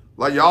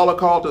 Like y'all are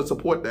called to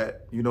support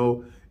that, you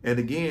know. And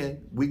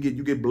again,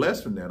 you get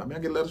blessed from that. I mean, I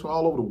get letters from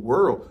all over the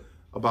world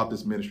about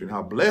this ministry and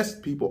how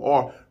blessed people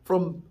are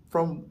from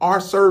our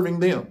serving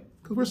them,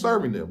 because we're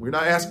serving them. We're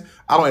not asking.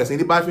 I don't ask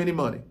anybody for any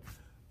money,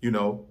 you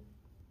know.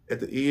 At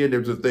the end,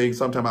 there's a thing.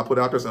 Sometimes I put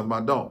out there,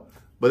 sometimes I don't.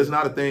 But it's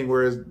not a thing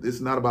where it's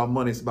not about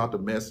money. It's about the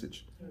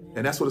message.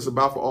 And that's what it's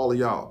about for all of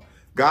y'all.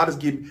 God is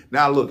giving.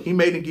 Now, look, he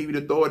made him give you the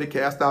authority to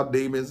cast out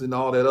demons and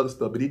all that other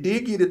stuff. But he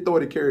did give you the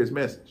authority to carry his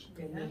message.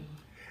 Amen.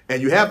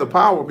 And you have the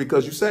power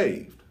because you're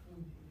saved.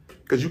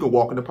 Because you can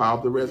walk in the power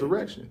of the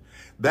resurrection.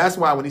 That's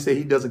why when he said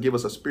he doesn't give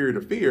us a spirit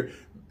of fear,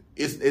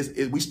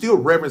 we still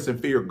reverence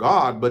and fear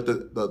God. But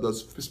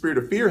the spirit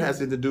of fear has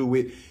to do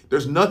with,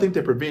 there's nothing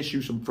that prevents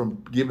you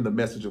from giving the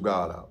message of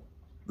God out.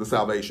 The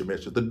salvation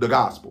message, the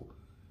gospel.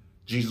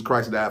 Jesus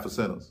Christ died for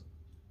sinners.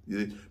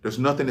 There's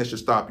nothing that should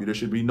stop you. There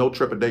should be no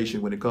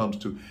trepidation when it comes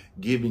to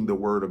giving the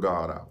word of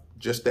God out.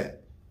 Just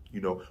that.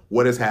 You know,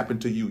 what has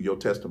happened to you, your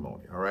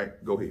testimony. All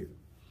right, go ahead.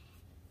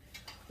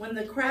 When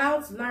the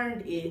crowds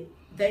learned it,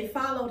 they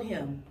followed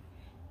him,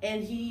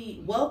 and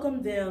he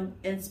welcomed them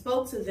and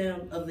spoke to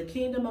them of the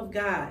kingdom of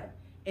God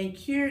and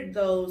cured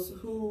those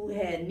who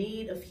had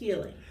need of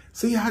healing.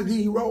 See how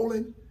he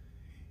rolling?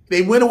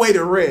 They went away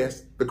to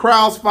rest. The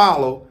crowds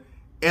follow,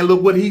 and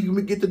look what he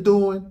get to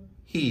doing,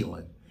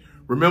 healing.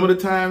 Remember the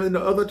time in the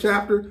other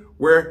chapter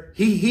where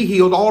he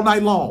healed all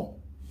night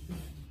long.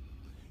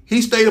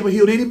 He stayed up and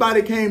healed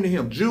anybody that came to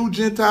him. Jew,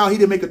 Gentile, he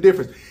didn't make a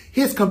difference.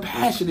 His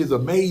compassion is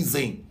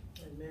amazing.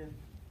 Amen.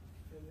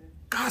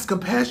 God's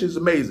compassion is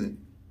amazing.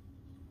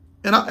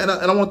 And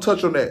I want to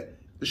touch on that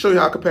to show you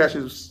how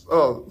compassionate is.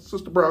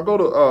 Sister Brown,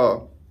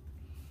 go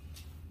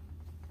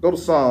to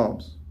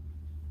Psalms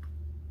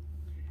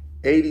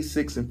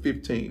 86 and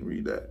 15.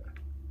 Read that.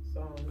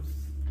 Psalms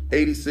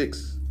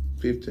 86,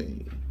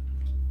 15.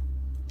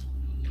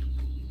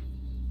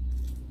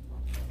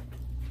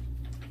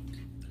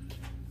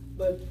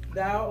 But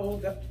thou,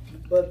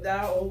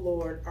 O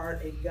Lord,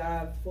 art a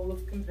God full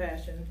of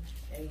compassion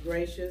and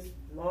gracious,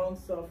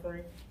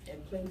 long-suffering,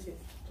 and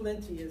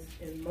plenteous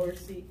in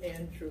mercy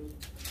and truth.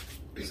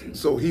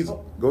 So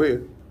go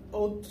ahead.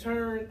 O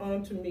turn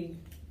unto me,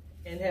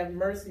 and have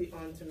mercy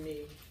unto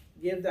me.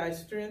 Give thy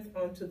strength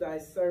unto thy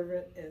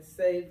servant, and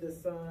save the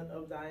son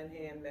of thine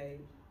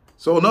handmaid.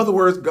 So in other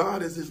words,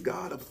 God is this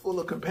God full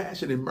of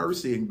compassion and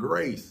mercy and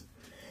grace.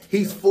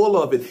 He's full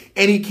of it,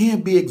 and he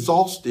can't be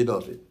exhausted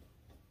of it.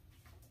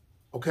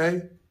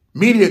 Okay?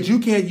 Meaning that you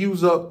can't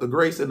use up the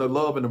grace and the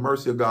love and the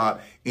mercy of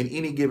God in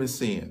any given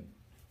sin.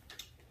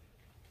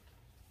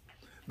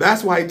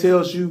 That's why he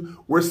tells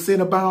you where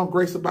sin abounds,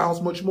 grace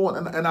abounds much more.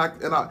 And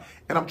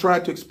I'm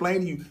trying to explain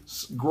to you,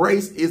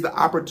 grace is the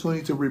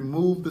opportunity to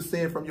remove the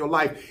sin from your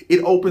life.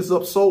 It opens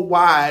up so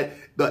wide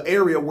the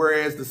area,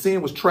 whereas the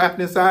sin was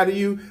trapped inside of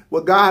you.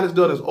 What God has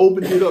done is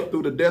opened it up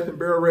through the death and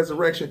burial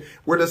resurrection,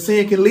 where the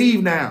sin can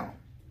leave now.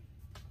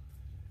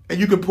 And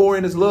you can pour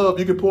in his love.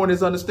 You can pour in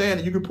his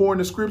understanding. You can pour in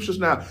the scriptures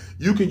now.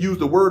 You can use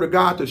the word of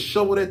God to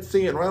show that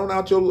sin right on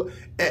out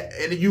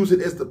and use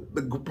it as the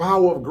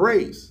power of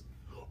grace.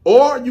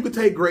 Or you could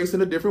take grace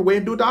in a different way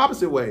and do it the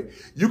opposite way.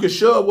 You can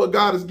shove what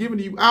God has given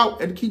you out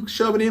and keep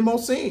shoving in more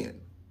sin.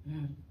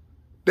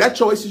 That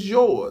choice is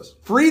yours.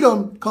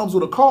 Freedom comes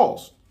with a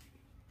cost.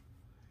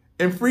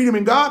 And freedom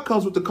in God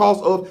comes with the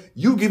cost of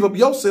you give up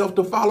yourself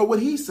to follow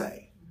what he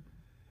say.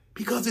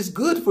 Because it's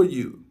good for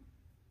you.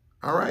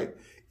 All right?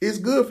 It's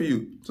good for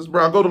you. Sister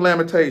Brown, go to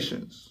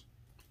Lamentations.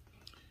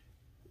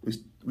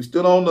 We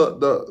still on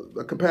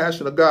the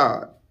compassion of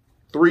God.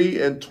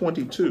 3 and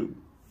 22.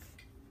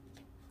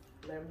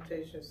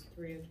 Lamentations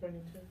 3 and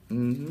 22.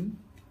 Mm-hmm.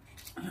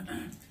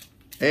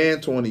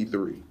 And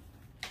 23.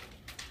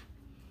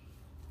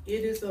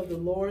 It is of the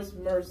Lord's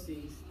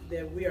mercies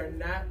that we are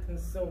not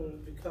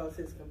consumed, because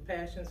his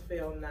compassions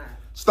fail not.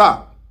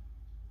 Stop.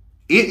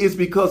 It is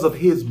because of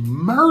his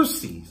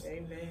mercies.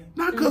 Amen.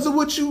 Not because of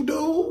what you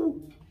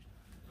do.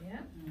 Yeah.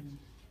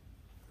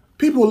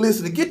 People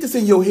listening, get this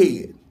in your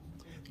head.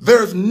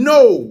 There's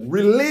no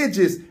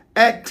religious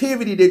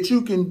activity that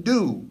you can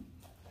do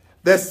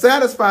that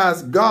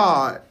satisfies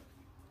God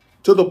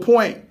to the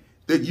point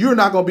that you're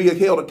not going to be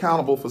held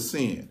accountable for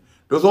sin.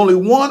 There's only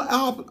one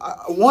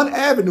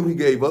avenue he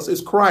gave us, is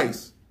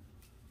Christ.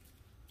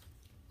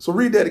 So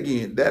read that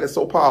again. That is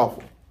so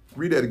powerful.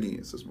 Read that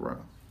again, Sister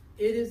Brown.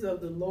 It is of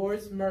the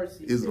Lord's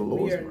mercy that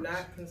we are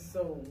not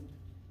consumed,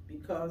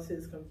 because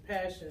his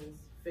compassions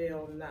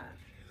fail not.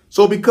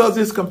 So because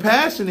his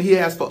compassion he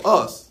has for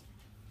us,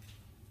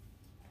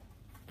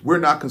 we're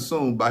not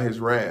consumed by his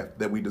wrath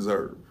that we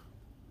deserve.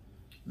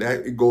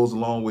 That it goes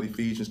along with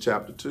Ephesians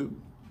chapter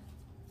 2.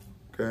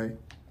 Okay?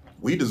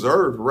 We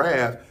deserve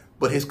wrath,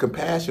 but his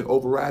compassion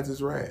overrides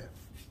his wrath.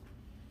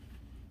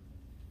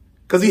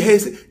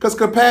 Because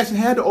compassion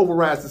had to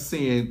override the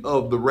sin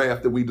of the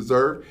wrath that we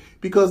deserve,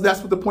 because that's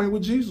what the point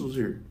with Jesus was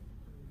here.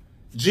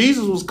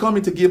 Jesus was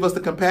coming to give us the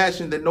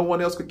compassion that no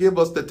one else could give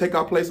us, to take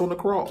our place on the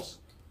cross.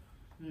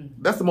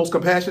 That's the most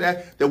compassionate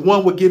act, that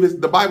one would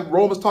give the Bible,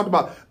 Romans talked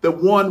about,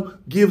 that one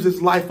gives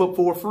his life up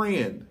for a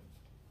friend.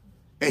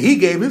 And he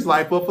gave his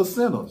life up for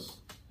sinners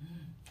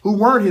who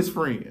weren't his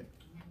friend.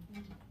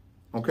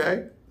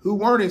 Okay? Who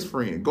weren't his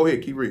friend. Go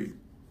ahead, keep reading.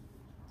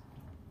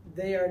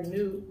 They are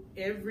new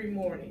every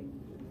morning.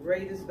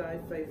 Great is thy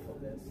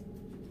faithfulness.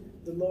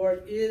 The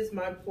Lord is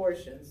my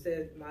portion,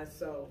 said my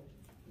soul.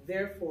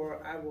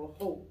 Therefore I will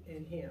hope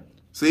in him.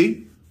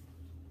 See?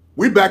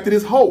 We're back to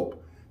this hope.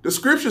 The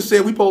scriptures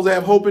said we're supposed to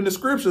have hope in the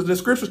scriptures. And the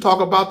scriptures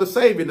talk about the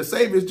Savior. The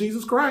Savior is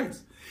Jesus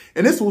Christ.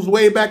 And this was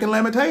way back in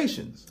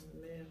Lamentations.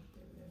 Amen.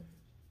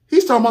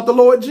 He's talking about the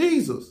Lord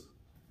Jesus.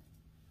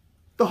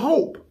 The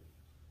hope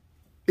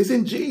is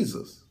in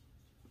Jesus.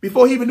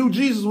 Before he even knew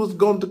Jesus was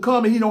going to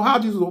come, and he knew how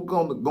Jesus was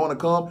going to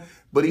come,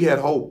 but he had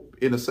hope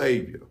in the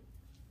Savior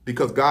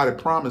because God had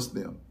promised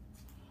them.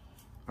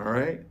 All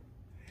right?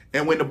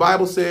 And when the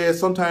Bible says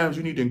sometimes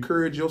you need to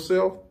encourage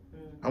yourself,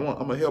 I'm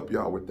going to help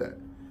y'all with that.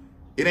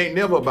 It ain't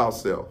never about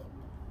self.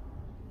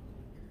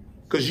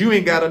 Because you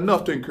ain't got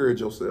enough to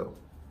encourage yourself.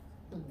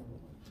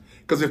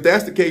 Because if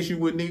that's the case, you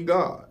wouldn't need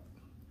God.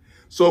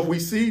 So if we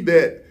see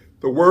that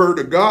the word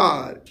of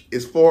God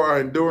is for our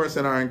endurance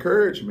and our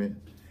encouragement,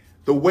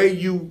 the way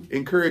you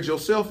encourage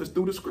yourself is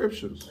through the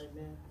scriptures.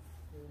 Amen.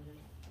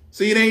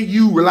 See, it ain't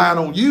you relying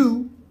on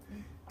you.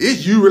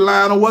 It's you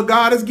relying on what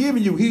God has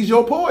given you. He's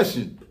your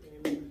portion.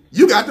 Amen.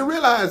 You got to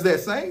realize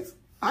that, saints.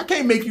 I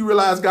can't make you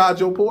realize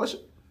God's your portion.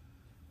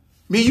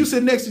 Me and you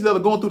sitting next to each other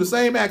going through the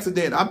same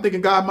accident. I'm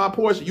thinking God my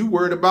portion. You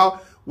worried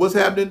about what's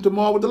happening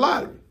tomorrow with the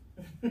lottery.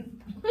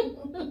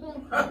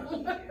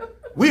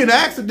 We in an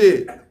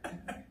accident.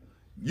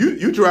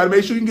 You try to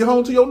make sure you can get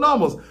home to your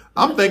numbers.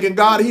 I'm thinking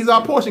God, he's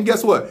our portion.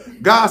 Guess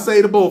what? God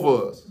saved the both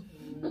of us.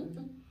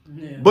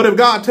 Yeah. But if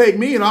God take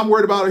me and I'm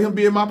worried about him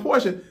being my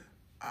portion,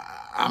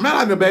 I'm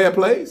not in a bad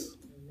place.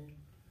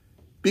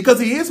 Because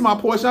he is my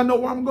portion. I know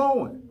where I'm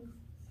going.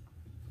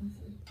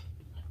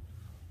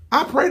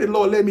 I pray that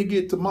Lord let me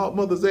get to my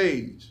mother's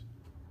age.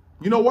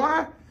 You know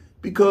why?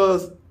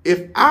 Because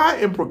if I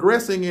am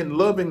progressing in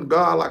loving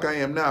God like I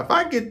am now, if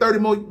I get 30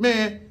 more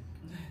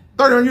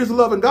years of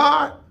loving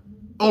God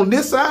on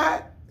this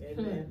side,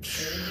 Amen.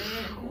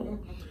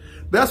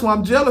 That's why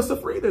I'm jealous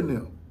of Frida and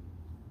them.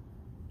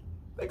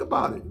 Think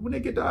about it. When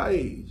they get to our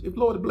age, if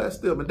Lord bless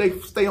them and they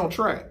stay on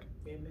track,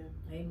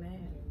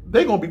 Amen.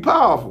 they're going to be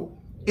powerful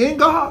in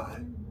God.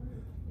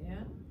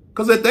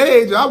 Because at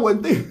their age, I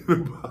wasn't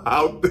thinking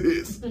about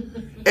this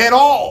at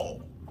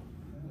all.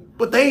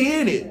 But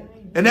they in it.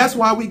 And that's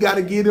why we got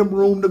to give them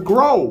room to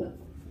grow.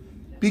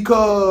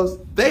 Because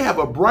they have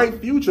a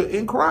bright future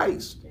in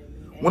Christ.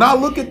 When I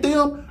look at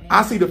them,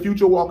 I see the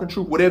future walking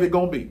truth, whatever it's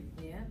going to be.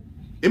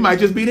 It might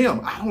just be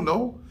them. I don't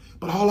know.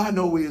 But all I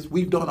know is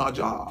we've done our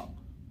job.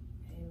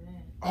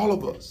 All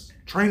of us.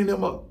 Training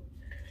them up.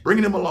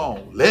 Bringing them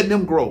along. Letting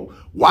them grow.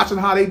 Watching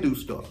how they do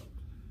stuff.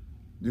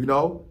 You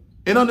know?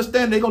 And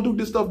understand they're going to do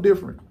this stuff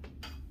different.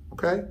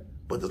 Okay?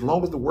 But as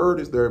long as the word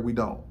is there, we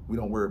don't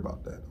worry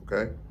about that.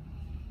 Okay?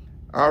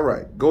 All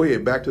right. Go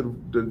ahead. Back to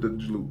the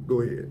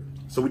go ahead.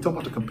 So we talk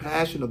about the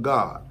compassion of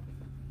God.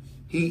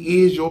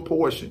 He is your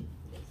portion.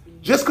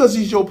 Just because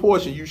he's your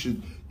portion, you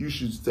should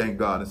thank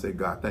God and say,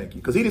 God, thank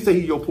you. Because he didn't say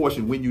he's your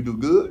portion when you do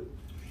good.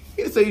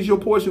 He didn't say he's your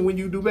portion when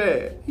you do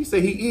bad. He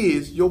said he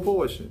is your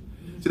portion.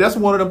 See, that's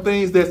one of them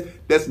things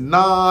that's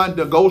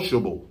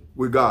non-negotiable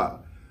with God.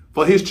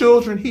 For his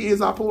children, he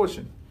is our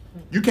portion.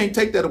 You can't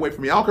take that away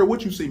from me. I don't care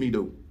what you see me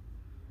do.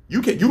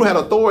 You don't have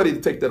authority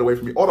to take that away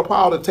from me, or the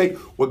power to take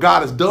what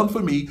God has done for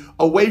me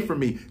away from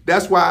me.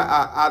 That's why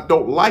I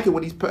don't like it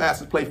when these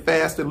pastors play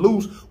fast and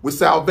loose with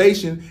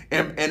salvation,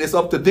 and it's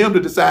up to them to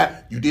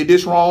decide, you did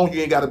this wrong,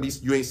 you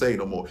ain't saved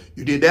no more.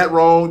 You did that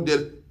wrong.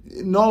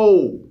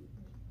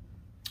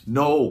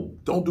 No,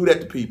 don't do that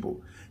to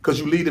people, because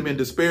you lead them in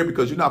despair,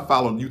 because you're not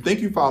following. You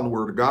think you're following the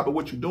word of God, but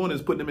what you're doing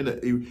is putting them in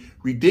a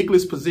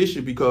ridiculous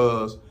position,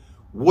 because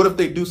what if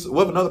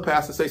another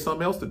pastor say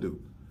something else to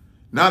do?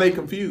 Now they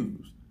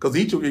confused. Because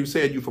each of you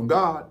said you from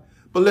God,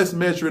 but let's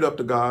measure it up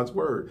to God's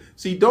word.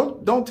 See,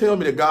 don't tell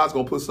me that God's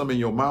going to put something in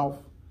your mouth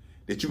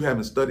that you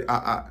haven't studied.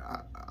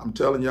 I'm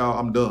telling y'all,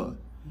 I'm done.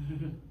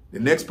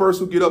 The next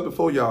person who get up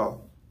before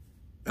y'all,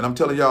 and I'm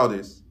telling y'all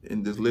this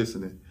and just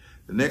listening,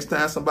 the next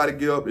time somebody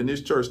get up in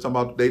this church talking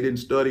about they didn't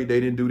study, they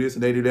didn't do this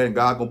and they did that, and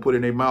God going to put it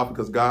in their mouth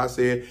because God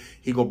said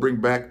he going to bring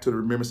back to the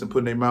remembrance and put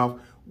in their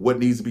mouth what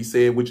needs to be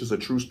said, which is a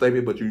true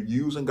statement, but you're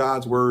using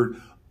God's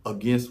word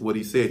against what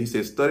he said. He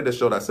said, study to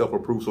show thyself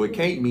approved. So it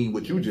can't mean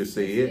what you just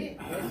said.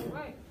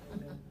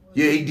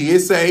 Yeah, he did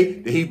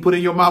say that he put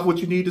in your mouth what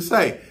you need to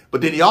say.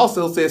 But then he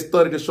also said,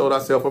 study to show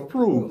thyself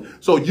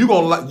approved. So you're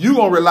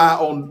gonna rely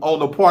on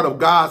the part of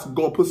God's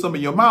going to put some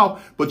in your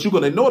mouth, but you're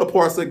going to ignore the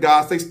parts that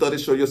God say, study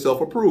to show yourself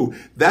approved.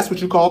 That's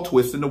what you call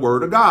twisting the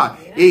word of God.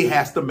 It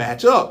has to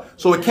match up.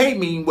 So it can't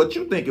mean what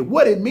you're thinking.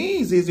 What it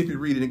means is, if you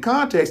read it in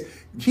context,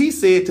 he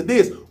said to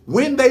this,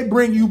 when they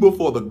bring you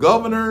before the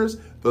governors,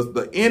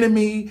 the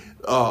enemy,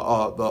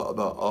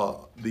 the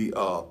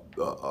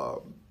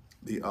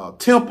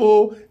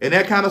temple, and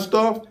that kind of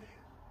stuff,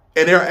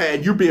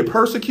 and you're being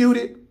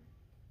persecuted.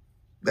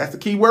 That's the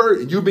key word.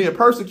 And you're being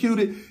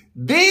persecuted.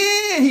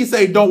 Then he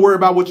say, don't worry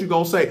about what you're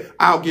gonna say.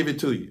 I'll give it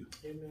to you.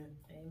 Amen.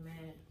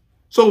 Amen.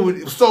 So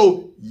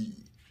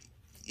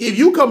if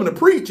you coming to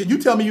preach and you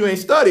tell me you ain't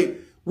studied,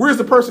 where's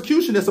the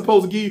persecution that's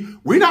supposed to give you?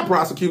 We're not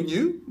prosecuting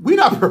you. We're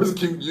not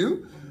persecuting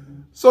you.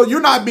 So you're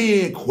not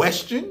being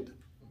questioned.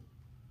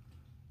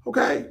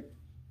 Okay?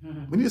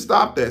 We need to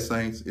stop that,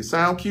 saints. It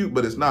sounds cute,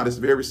 but it's not. It's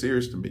very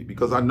serious to me,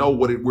 because I know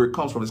where it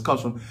comes from. It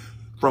comes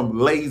from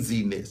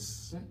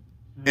laziness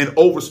and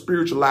over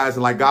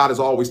spiritualizing, like God is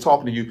always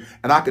talking to you.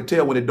 And I can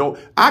tell when it don't.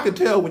 I can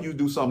tell when you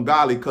do something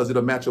godly because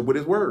it'll match up with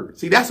his word.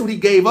 See, that's what he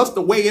gave us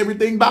to weigh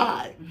everything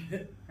by.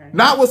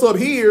 Not what's up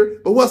here,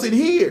 but what's in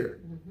here.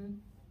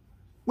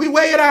 We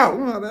weigh it out.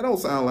 Oh, that don't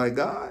sound like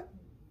God.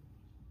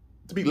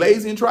 To be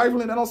lazy and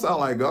trifling, that don't sound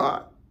like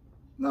God.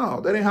 No,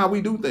 that ain't how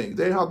we do things.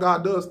 That ain't how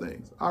God does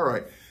things. All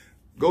right.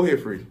 Go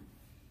ahead, Free.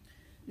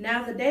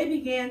 Now the day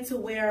began to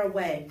wear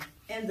away,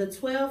 and the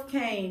 12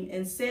 came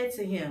and said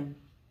to him,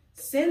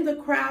 send the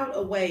crowd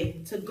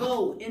away to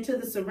go into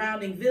the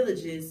surrounding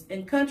villages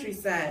and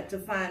countryside to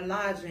find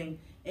lodging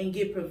and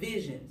get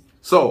provisions.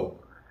 So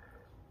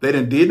they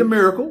done did the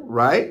miracle,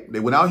 right? They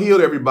went out and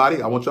healed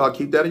everybody. I want y'all to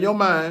keep that in your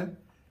mind.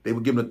 They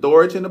were given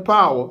authority and the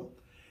power.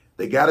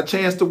 They got a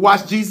chance to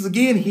watch Jesus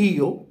again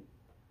heal.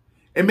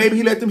 And maybe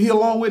he let them heal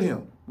along with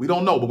him. We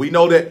don't know, but we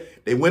know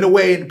that they went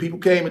away and the people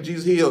came and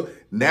Jesus healed.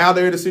 Now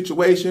they're in a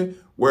situation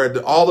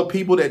where all the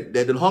people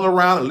that hung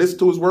around and listened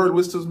to his word,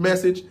 listened to his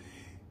message,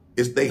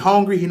 is they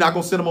hungry. He's not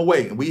going to send them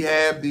away. And we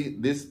have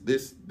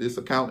this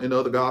account in the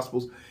other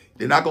gospels.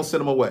 They're not going to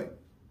send them away.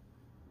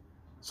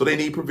 So they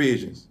need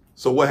provisions.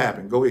 So what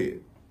happened? Go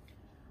ahead.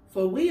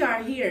 For we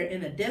are here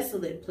in a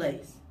desolate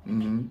place.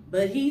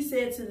 But he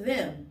said to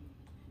them,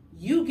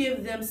 you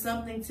give them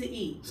something to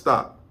eat.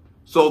 Stop.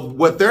 So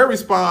what their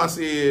response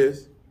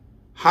is,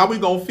 how we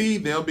going to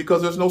feed them?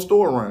 Because there's no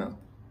store around.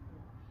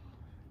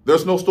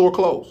 There's no store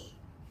close.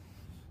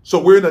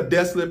 So we're in a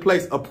desolate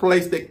place, the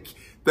place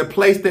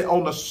that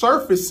on the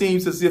surface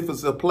seems as if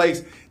it's a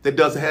place that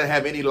doesn't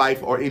have any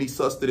life or any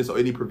sustenance or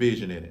any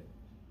provision in it.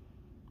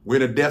 We're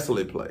in a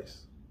desolate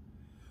place.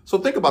 So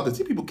think about this.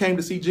 These people came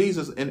to see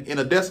Jesus in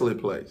a desolate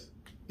place.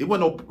 It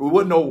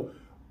wasn't no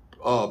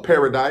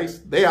paradise.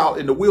 They out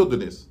in the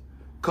wilderness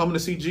coming to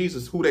see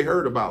Jesus, who they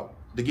heard about,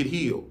 to get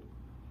healed.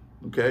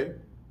 Okay?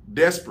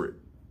 Desperate.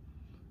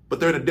 But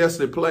they're in a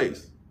desolate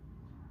place.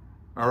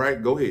 All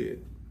right, go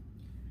ahead.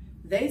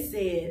 They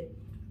said,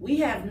 we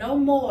have no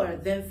more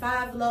than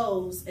 5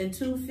 loaves and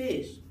 2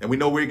 fish. And we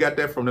know where he got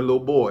that from, the little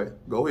boy.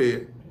 Go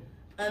ahead.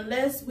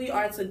 Unless we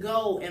are to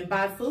go and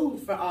buy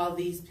food for all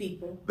these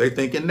people. They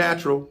thinking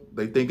natural.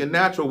 They thinking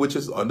natural, which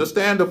is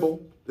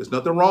understandable. There's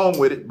nothing wrong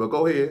with it, but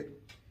go ahead.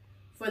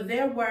 For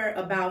there were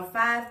about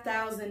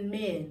 5,000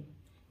 men.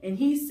 And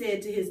he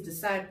said to his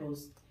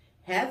disciples,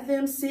 have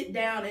them sit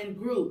down in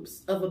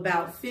groups of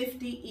about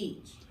 50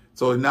 each.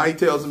 So now he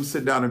tells them to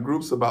sit down in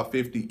groups about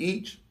 50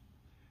 each.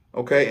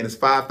 Okay, and it's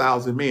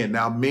 5,000 men.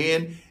 Now,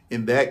 men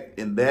in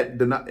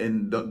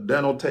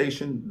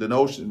denotation,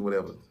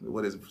 whatever.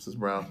 What is it, Sister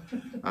Brown?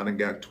 I done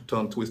got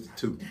tongue twisted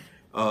too.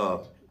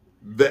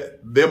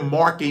 They're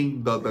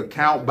marking the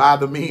count by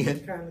the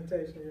men.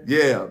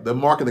 Yeah, they're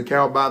marking the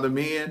count by the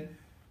men.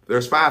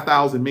 There's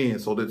 5,000 men,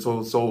 so that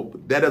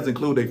doesn't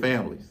include their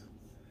families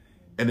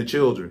and the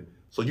children.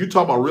 So you're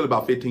talking about really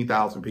about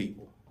 15,000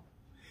 people.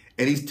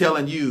 And he's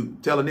telling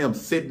them,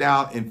 sit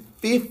down in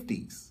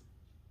 50s,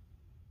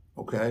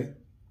 okay,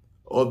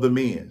 of the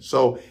men.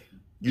 So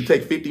you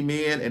take 50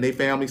 men and they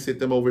family, sit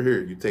them over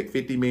here. You take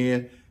 50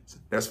 men,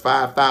 that's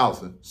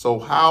 5,000. So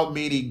how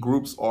many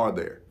groups are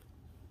there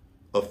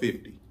of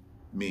 50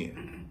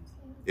 men?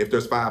 If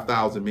there's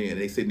 5,000 men and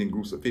they sitting in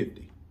groups of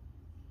 50.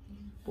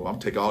 Well, I'm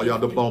taking all y'all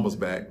diplomas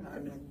back.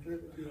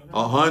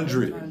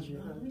 100.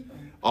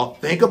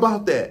 Think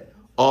about that.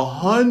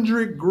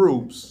 100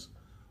 groups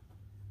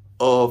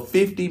of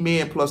 50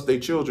 men plus their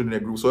children in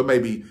that group. So it may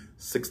be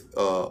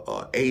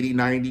 80,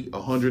 90,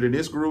 100 in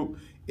this group.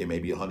 It may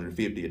be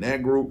 150 in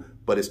that group,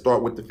 but it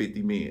start with the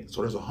 50 men.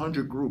 So there's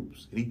 100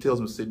 groups, and he tells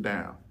them to sit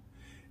down.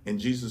 And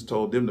Jesus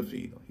told them to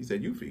feed them. He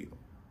said, you feed them,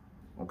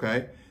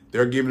 okay?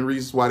 They're giving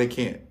reasons why they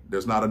can't.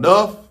 There's not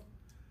enough,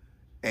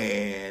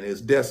 and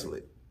it's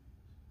desolate,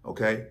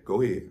 okay?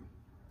 Go ahead.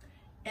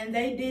 And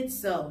they did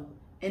so,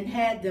 and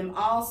had them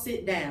all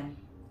sit down.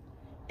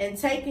 And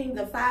taking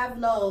the 5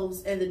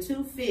 loaves and the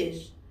 2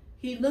 fish,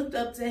 he looked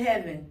up to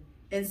heaven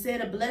and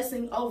said a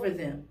blessing over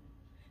them.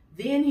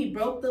 Then he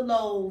broke the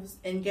loaves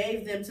and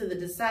gave them to the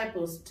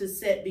disciples to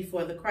set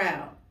before the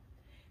crowd.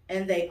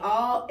 And they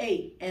all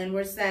ate and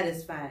were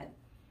satisfied.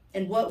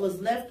 And what was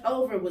left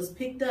over was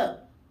picked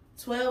up,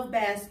 12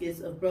 baskets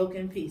of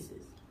broken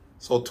pieces.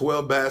 So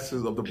 12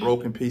 baskets of the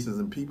broken pieces,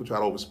 and people try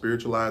to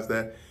over-spiritualize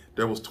that.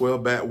 There was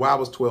 12 baskets. Why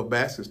was 12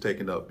 baskets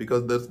taken up?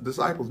 Because the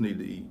disciples need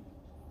to eat.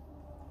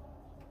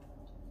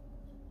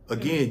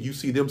 Again, you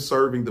see them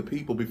serving the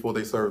people before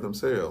they serve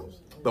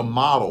themselves. The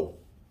model.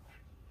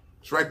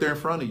 It's right there in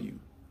front of you.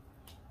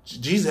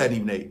 Jesus hadn't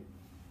even ate.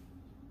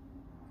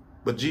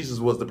 But Jesus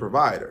was the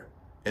provider,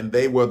 and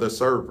they were the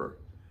server.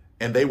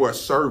 And they were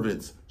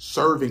servants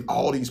serving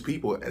all these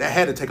people. And that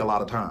had to take a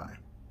lot of time.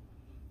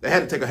 That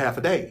had to take a half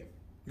a day.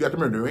 You got to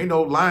remember, there ain't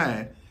no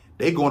line.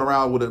 They going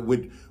around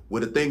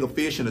with a thing of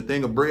fish and a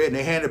thing of bread, and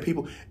they handed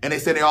people, and they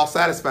said they all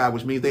satisfied,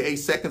 which means they ate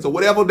seconds or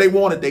whatever they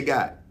wanted, they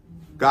got.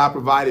 God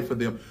provided for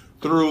them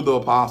through the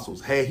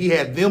apostles. Hey, he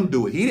had them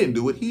do it. He didn't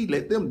do it. He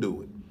let them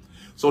do it.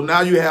 So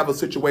now you have a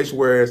situation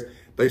whereas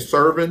they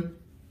serving,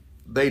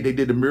 they did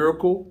the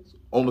miracle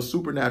on the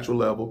supernatural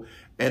level,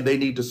 and they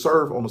need to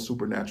serve on a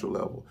supernatural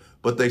level.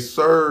 But they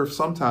serve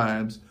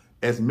sometimes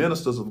as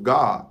ministers of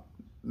God,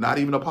 not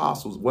even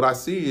apostles. What I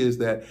see is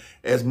that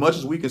as much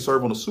as we can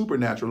serve on a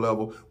supernatural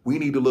level, we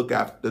need to look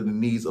after the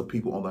needs of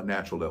people on the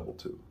natural level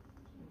too.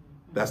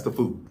 That's the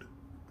food.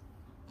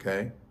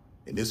 Okay?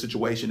 In this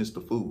situation, it's the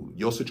food.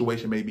 Your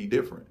situation may be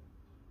different.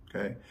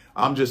 Okay?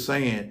 I'm just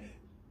saying,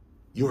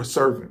 you're a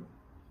servant.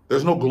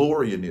 There's no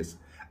glory in this.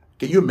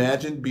 Can you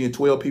imagine being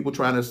 12 people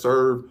trying to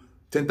serve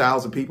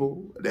 10,000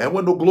 people? There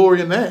wasn't no glory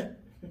in that.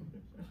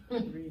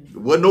 There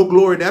wasn't no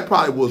glory. That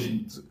probably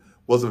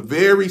was a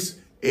very,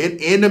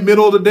 in the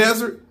middle of the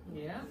desert.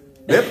 Yeah.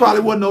 There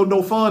probably wasn't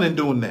no fun in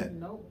doing that.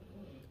 Nope.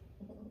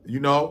 You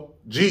know,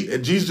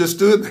 and Jesus just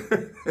stood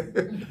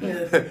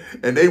there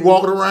and they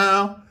walking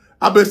around.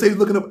 I bet they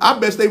looking up. I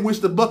bet they wish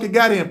the bucket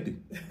got empty.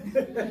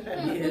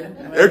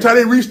 Yeah. Every time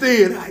they reached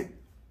in, like,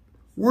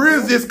 where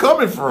is this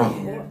coming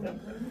from? Yeah.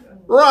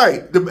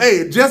 Right. Hey,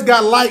 it just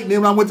got light, and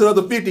then when I went to the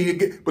other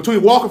 50,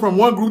 between walking from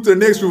one group to the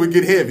next group, it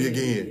get heavy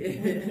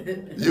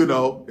again. You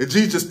know, and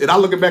Jesus, and I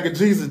looking back at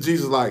Jesus,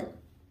 Jesus like,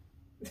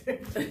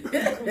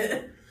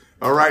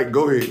 all right,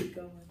 go ahead.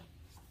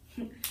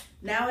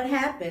 Now it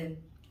happened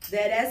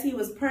that as he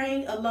was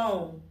praying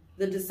alone,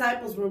 the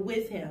disciples were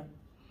with him,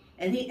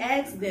 and he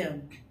asked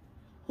them,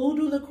 who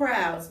do the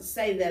crowds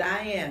say that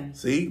I am?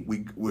 See,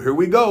 here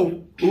we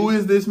go. Who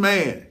is this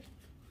man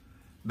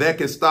that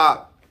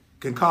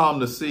can calm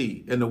the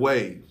sea and the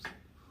waves?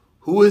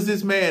 Who is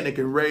this man that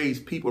can raise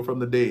people from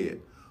the dead?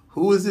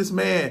 Who is this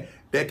man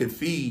that can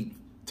feed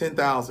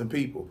 10,000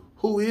 people?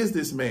 Who is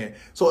this man?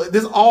 So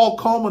this all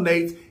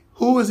culminates.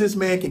 Who is this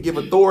man can give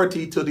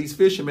authority to these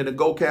fishermen to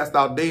go cast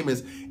out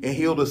demons and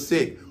heal the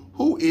sick?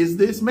 Who is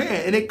this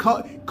man? And it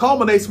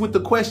culminates with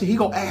the question he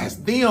gonna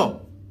ask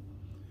them.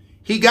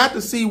 He got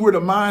to see where the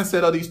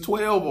mindset of these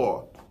 12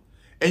 are.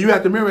 And you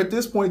have to remember at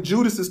this point,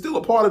 Judas is still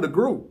a part of the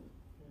group.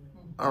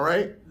 All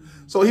right.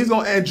 So he's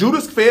going to, and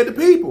Judas fed the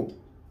people.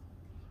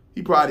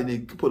 He probably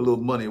didn't put a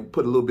little money,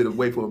 put a little bit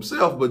away for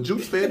himself, but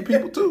Judas fed the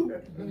people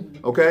too.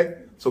 Okay.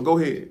 So go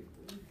ahead.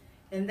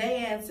 And they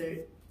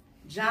answered,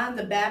 John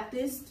the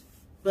Baptist,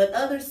 but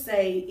others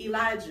say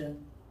Elijah,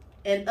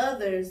 and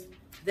others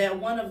that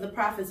one of the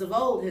prophets of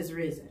old has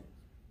risen.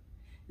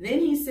 Then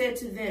he said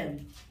to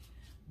them,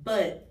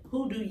 but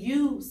who do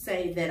you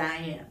say that I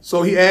am?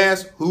 So he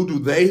asked, who do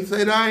they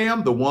say that I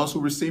am? The ones who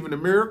are receiving the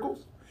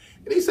miracles?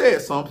 And he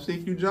said, some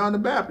think you John the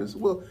Baptist.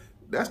 Well,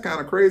 that's kind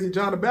of crazy.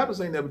 John the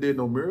Baptist ain't never did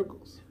no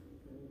miracles.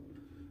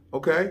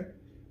 Okay?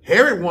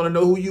 Herod wanted to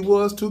know who you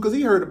was too because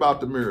he heard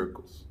about the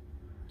miracles.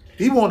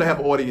 He wanted to have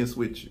an audience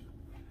with you.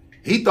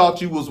 He thought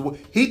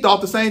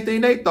the same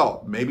thing they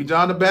thought. Maybe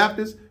John the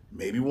Baptist,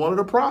 maybe one of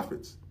the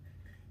prophets.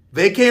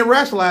 They can't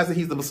rationalize that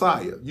he's the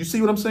Messiah. You see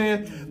what I'm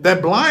saying?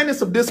 That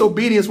blindness of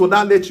disobedience will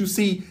not let you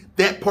see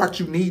that part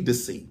you need to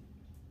see.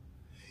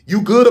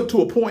 You good up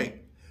to a point.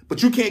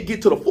 But you can't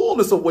get to the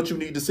fullness of what you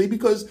need to see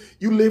because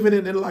you living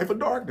in a life of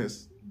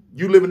darkness.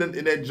 You living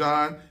in that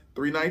John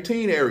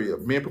 3:19 area.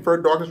 Men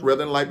prefer darkness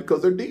rather than light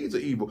because their deeds are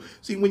evil.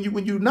 See, when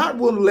you're not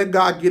willing to let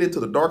God get into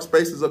the dark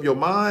spaces of your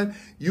mind,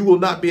 you will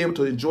not be able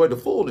to enjoy the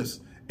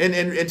fullness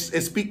and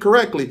speak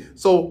correctly.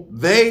 So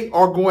they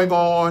are going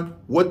on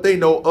what they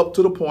know up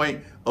to the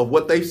point of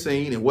what they've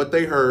seen and what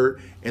they heard,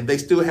 and they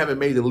still haven't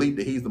made the leap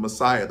that he's the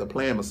Messiah, the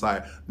planned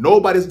Messiah.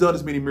 Nobody's done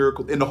as many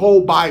miracles in the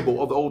whole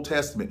Bible of the Old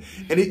Testament.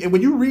 And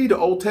when you read the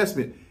Old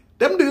Testament,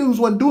 them dudes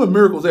wasn't doing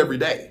miracles every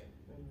day.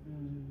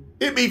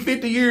 It'd be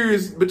 50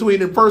 years between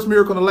the first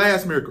miracle and the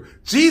last miracle.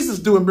 Jesus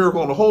doing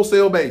miracle on a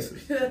wholesale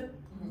basis.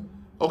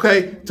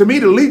 Okay? To me,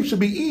 the leap should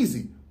be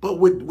easy. But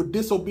with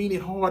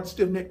disobedient, hard,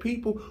 stiff-necked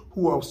people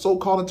who are so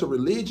called into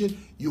religion,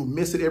 you'll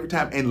miss it every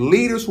time. And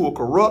leaders who are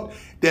corrupt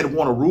that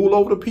want to rule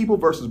over the people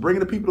versus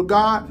bringing the people to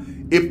God.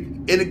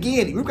 And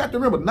again, you've got to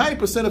remember,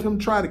 90% of him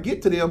trying to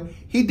get to them,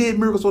 he did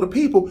miracles for the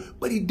people,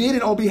 but he did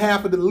it on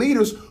behalf of the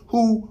leaders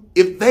who,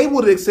 if they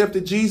would have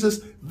accepted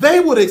Jesus, they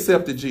would have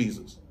accepted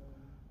Jesus.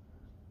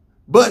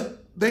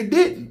 But they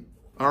didn't.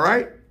 All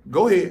right?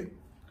 Go ahead.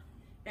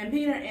 And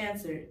Peter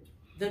answered,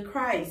 the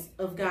Christ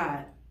of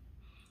God.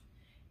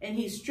 And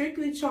he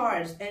strictly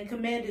charged and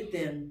commanded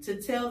them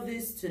to tell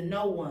this to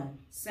no one,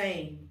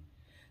 saying,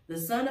 the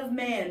Son of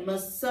Man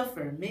must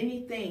suffer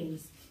many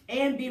things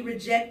and be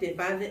rejected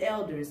by the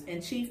elders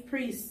and chief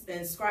priests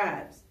and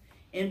scribes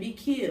and be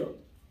killed,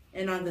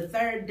 and on the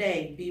third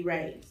day be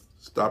raised.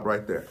 Stop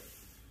right there.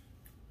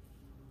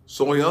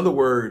 So in other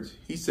words,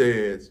 he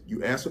says,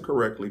 you answer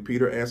correctly.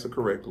 Peter answered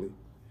correctly.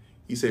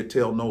 He said,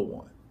 tell no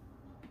one.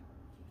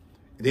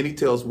 And then he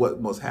tells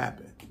what must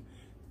happen.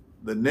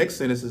 The next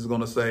sentence is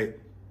going to say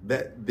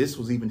that this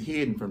was even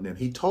hidden from them.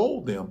 He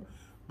told them,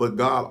 but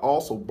God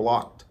also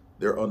blocked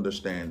their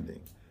understanding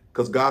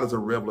because God is a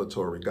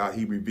revelatory God.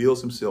 He reveals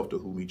himself to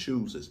whom he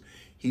chooses.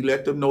 He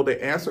let them know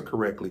they answered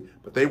correctly,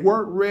 but they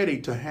weren't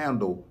ready to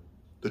handle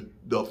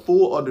the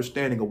full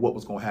understanding of what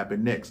was going to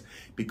happen next,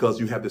 because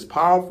you have this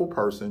powerful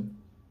person,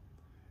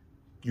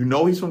 you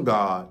know he's from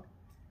God,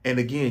 and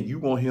again, you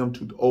want him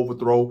to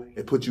overthrow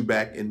and put you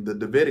back in the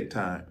Davidic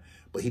time,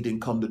 but he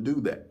didn't come to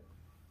do that.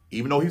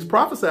 Even though he's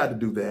prophesied to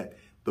do that,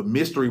 the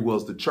mystery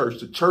was the church.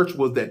 The church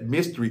was that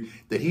mystery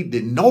that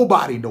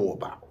nobody know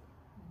about.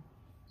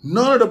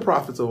 None of the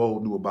prophets of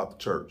old knew about the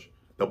church,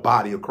 the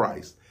body of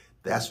Christ.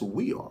 That's what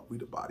we are. We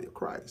the body of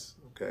Christ,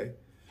 okay?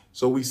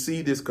 So we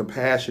see this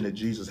compassion that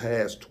Jesus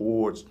has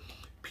towards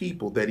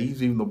people, that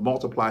he's even to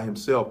multiply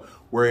himself.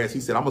 Whereas he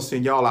said, I'm going to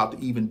send y'all out to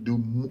even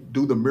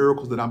do the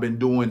miracles that I've been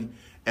doing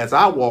as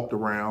I walked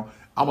around.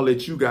 I'm going to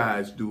let you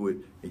guys do it.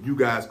 And you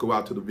guys go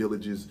out to the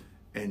villages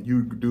and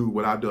you do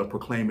what I've done,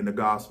 proclaiming the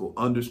gospel,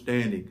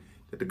 understanding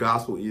that the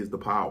gospel is the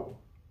power.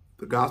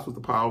 The gospel is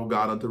the power of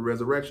God unto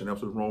resurrection.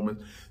 That's what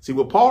Romans. See,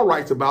 what Paul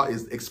writes about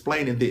is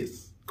explaining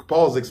this.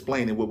 Paul's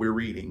explaining what we're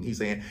reading. He's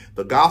saying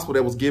the gospel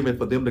that was given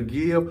for them to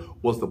give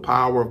was the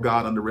power of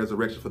God unto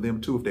resurrection for them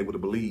too, if they would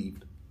have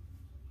believed.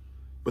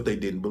 But they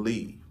didn't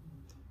believe.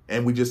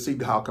 And we just see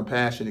how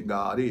compassionate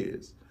God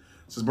is.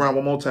 Sister Brown,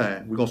 one more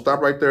time. We're going to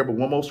stop right there, but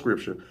one more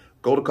scripture.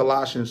 Go to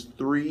Colossians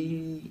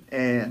 3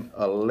 and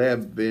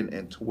 11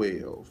 and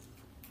 12.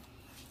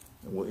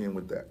 And we'll end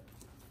with that.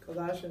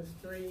 Colossians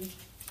 3.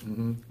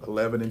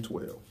 11 and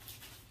 12.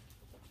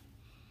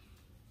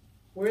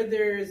 Where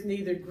there is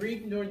neither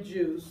Greek nor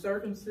Jew,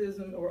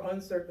 circumcision or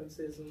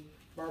uncircumcision,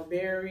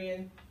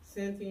 barbarian,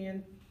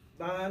 Scythian,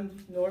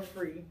 bond nor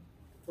free,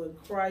 but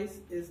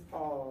Christ is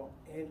all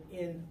and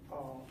in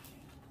all.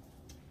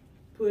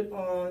 Put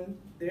on,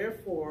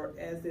 therefore,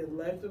 as the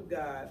elect of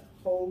God,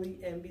 holy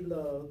and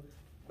beloved,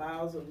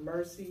 bowels of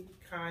mercy,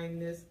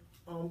 kindness,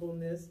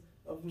 humbleness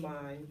of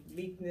mind,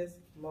 meekness,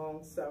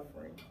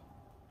 long-suffering.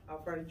 How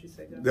far did you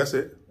say that? That's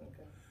it.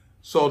 Okay.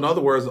 So in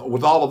other words,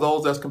 with all of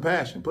those, that's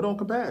compassion. Put on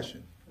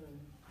compassion.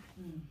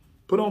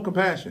 Put on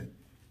compassion.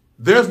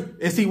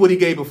 And see what he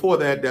gave before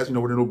that. That's,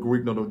 we're no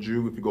Greek, no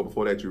Jew. If you go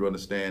before that, you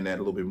understand that a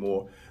little bit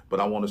more. But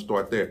I want to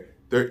start there.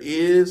 There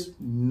is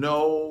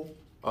no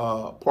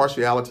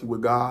partiality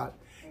with God.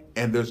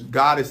 And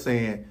God is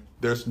saying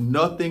there's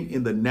nothing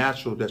in the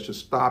natural that should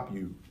stop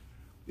you,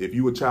 if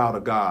you're a child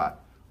of God,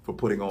 for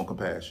putting on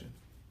compassion.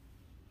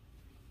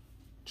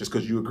 Just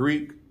because you're a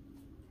Greek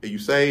and you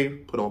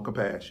saved, put on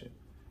compassion.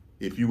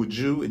 If you a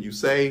Jew and you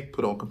saved,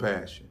 put on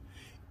compassion.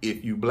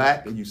 If you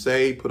black and you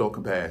saved, put on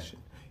compassion.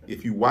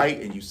 If you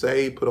white and you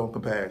saved, put on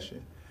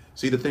compassion.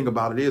 See, the thing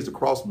about it is the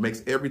cross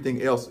makes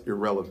everything else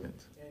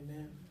irrelevant.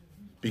 Amen.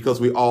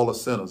 Because we all are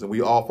sinners and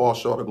we all fall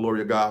short of the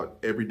glory of God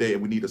every day,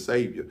 and we need a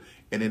Savior.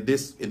 And in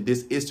this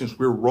instance,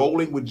 we're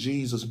rolling with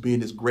Jesus being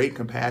this great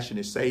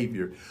compassionate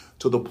Savior,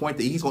 to the point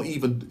that he's going to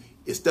even,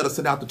 instead of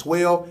send out the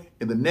 12,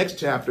 in the next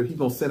chapter, he's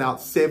going to send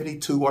out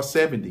 72 or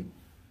 70.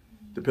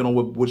 Depending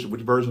on which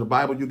version of the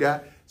Bible you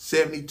got,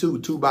 72,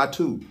 2 by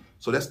 2.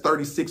 So that's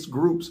 36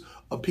 groups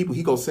of people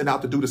he going to send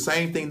out to do the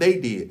same thing they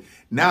did.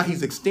 Now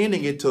he's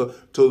extending it to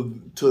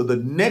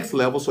the next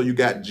level. So you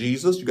got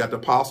Jesus, you got the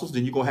apostles,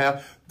 then you're going to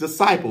have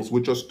disciples,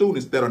 which are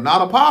students that are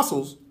not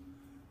apostles,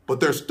 but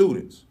they're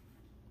students.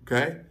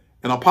 Okay?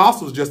 An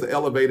apostle is just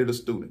elevated a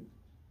student.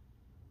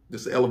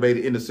 Just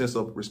elevated in the sense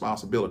of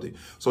responsibility.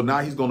 So now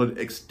he's going to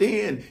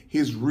extend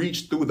his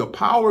reach through the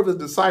power of his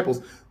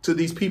disciples to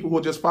these people who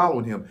are just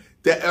following him.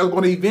 That are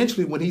going to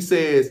eventually, when he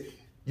says,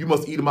 you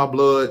must eat of my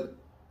blood,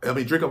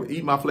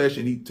 eat my flesh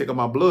and take of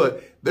my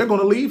blood, they're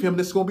going to leave him.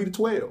 This is going to be the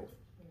 12.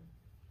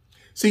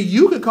 See,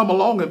 you can come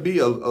along and be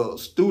a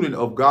student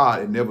of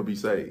God and never be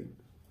saved.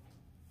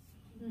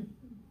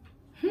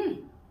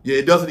 Yeah,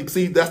 it doesn't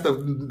see. That's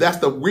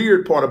the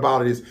weird part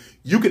about it is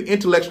you can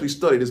intellectually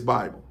study this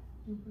Bible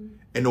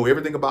and know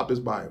everything about this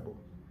Bible,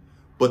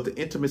 but the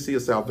intimacy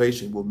of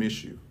salvation will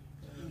miss you.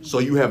 So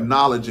you have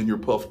knowledge and you're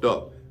puffed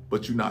up,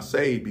 but you're not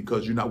saved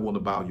because you're not willing to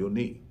bow your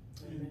knee.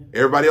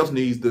 Everybody else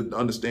needs to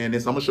understand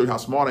this. I'm going to show you how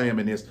smart I am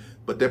in this,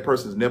 but that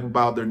person's never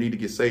bowed their knee to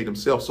get saved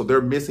themselves. So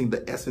they're missing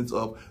the essence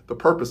of the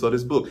purpose of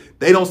this book.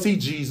 They don't see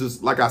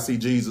Jesus like I see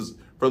Jesus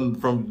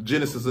from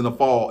Genesis in the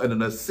fall and the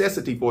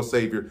necessity for a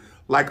Savior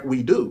like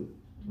we do.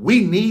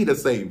 We need a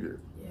Savior.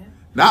 Yeah.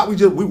 Not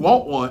we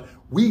want one.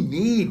 We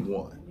need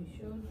one.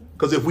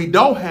 Because if we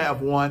don't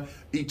have one,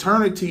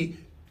 eternity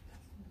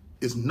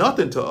is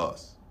nothing to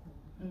us.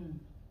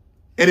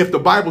 And if the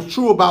Bible's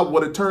true about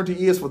what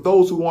eternity is for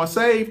those who aren't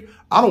saved,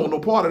 I don't want no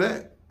part of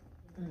that.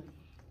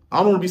 I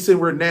don't want to be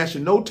sitting here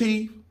gnashing no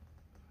teeth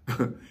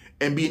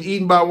and being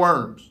eaten by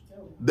worms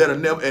that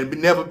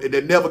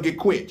never get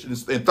quenched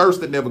and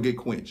thirst that never get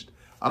quenched.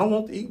 I don't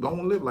want to eat. I don't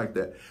want to live like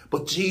that.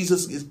 But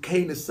Jesus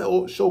came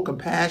to show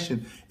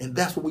compassion, and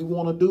that's what we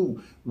want to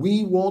do.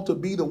 We want to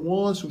be the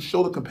ones who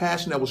show the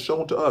compassion that was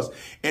shown to us.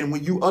 And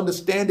when you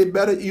understand it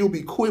better, you'll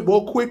be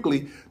more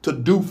quickly to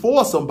do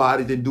for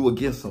somebody than do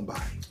against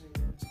somebody.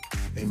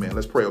 Amen.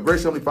 Let's pray. Oh,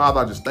 gracious Heavenly Father,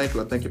 I just thank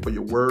you. I thank you for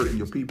your word and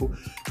your people.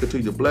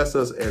 Continue to bless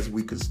us as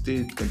we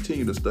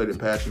continue to study the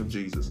passion of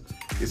Jesus.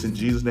 It's in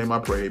Jesus' name I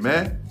pray.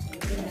 Amen.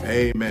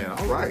 Amen.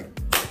 All right.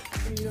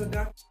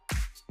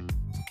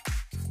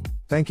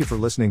 Thank you for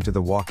listening to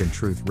the Walk in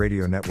Truth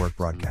Radio Network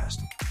broadcast.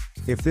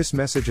 If this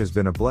message has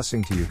been a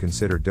blessing to you,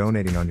 consider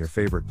donating on your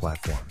favorite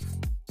platform.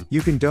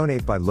 You can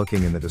donate by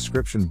looking in the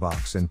description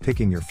box and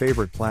picking your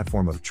favorite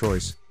platform of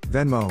choice,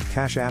 Venmo,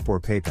 Cash App, or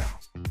PayPal.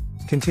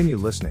 Continue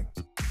listening.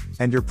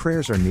 And your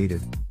prayers are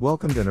needed,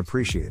 welcomed, and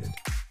appreciated.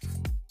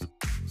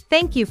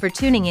 Thank you for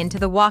tuning in to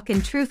the Walk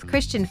in Truth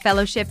Christian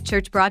Fellowship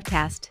Church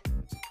broadcast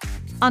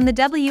on the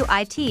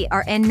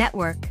WITRN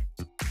network.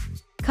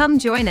 Come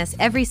join us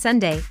every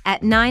Sunday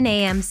at 9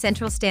 a.m.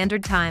 Central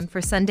Standard Time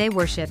for Sunday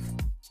worship.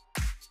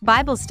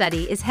 Bible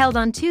study is held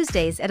on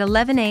Tuesdays at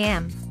 11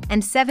 a.m.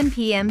 and 7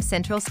 p.m.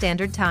 Central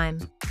Standard Time.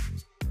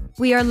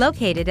 We are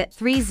located at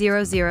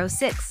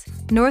 3006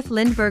 North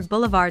Lindbergh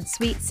Boulevard,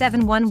 Suite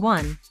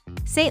 711,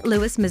 St.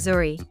 Louis,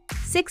 Missouri,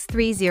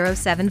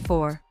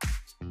 63074.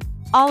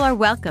 All are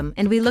welcome,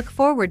 and we look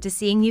forward to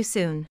seeing you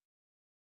soon.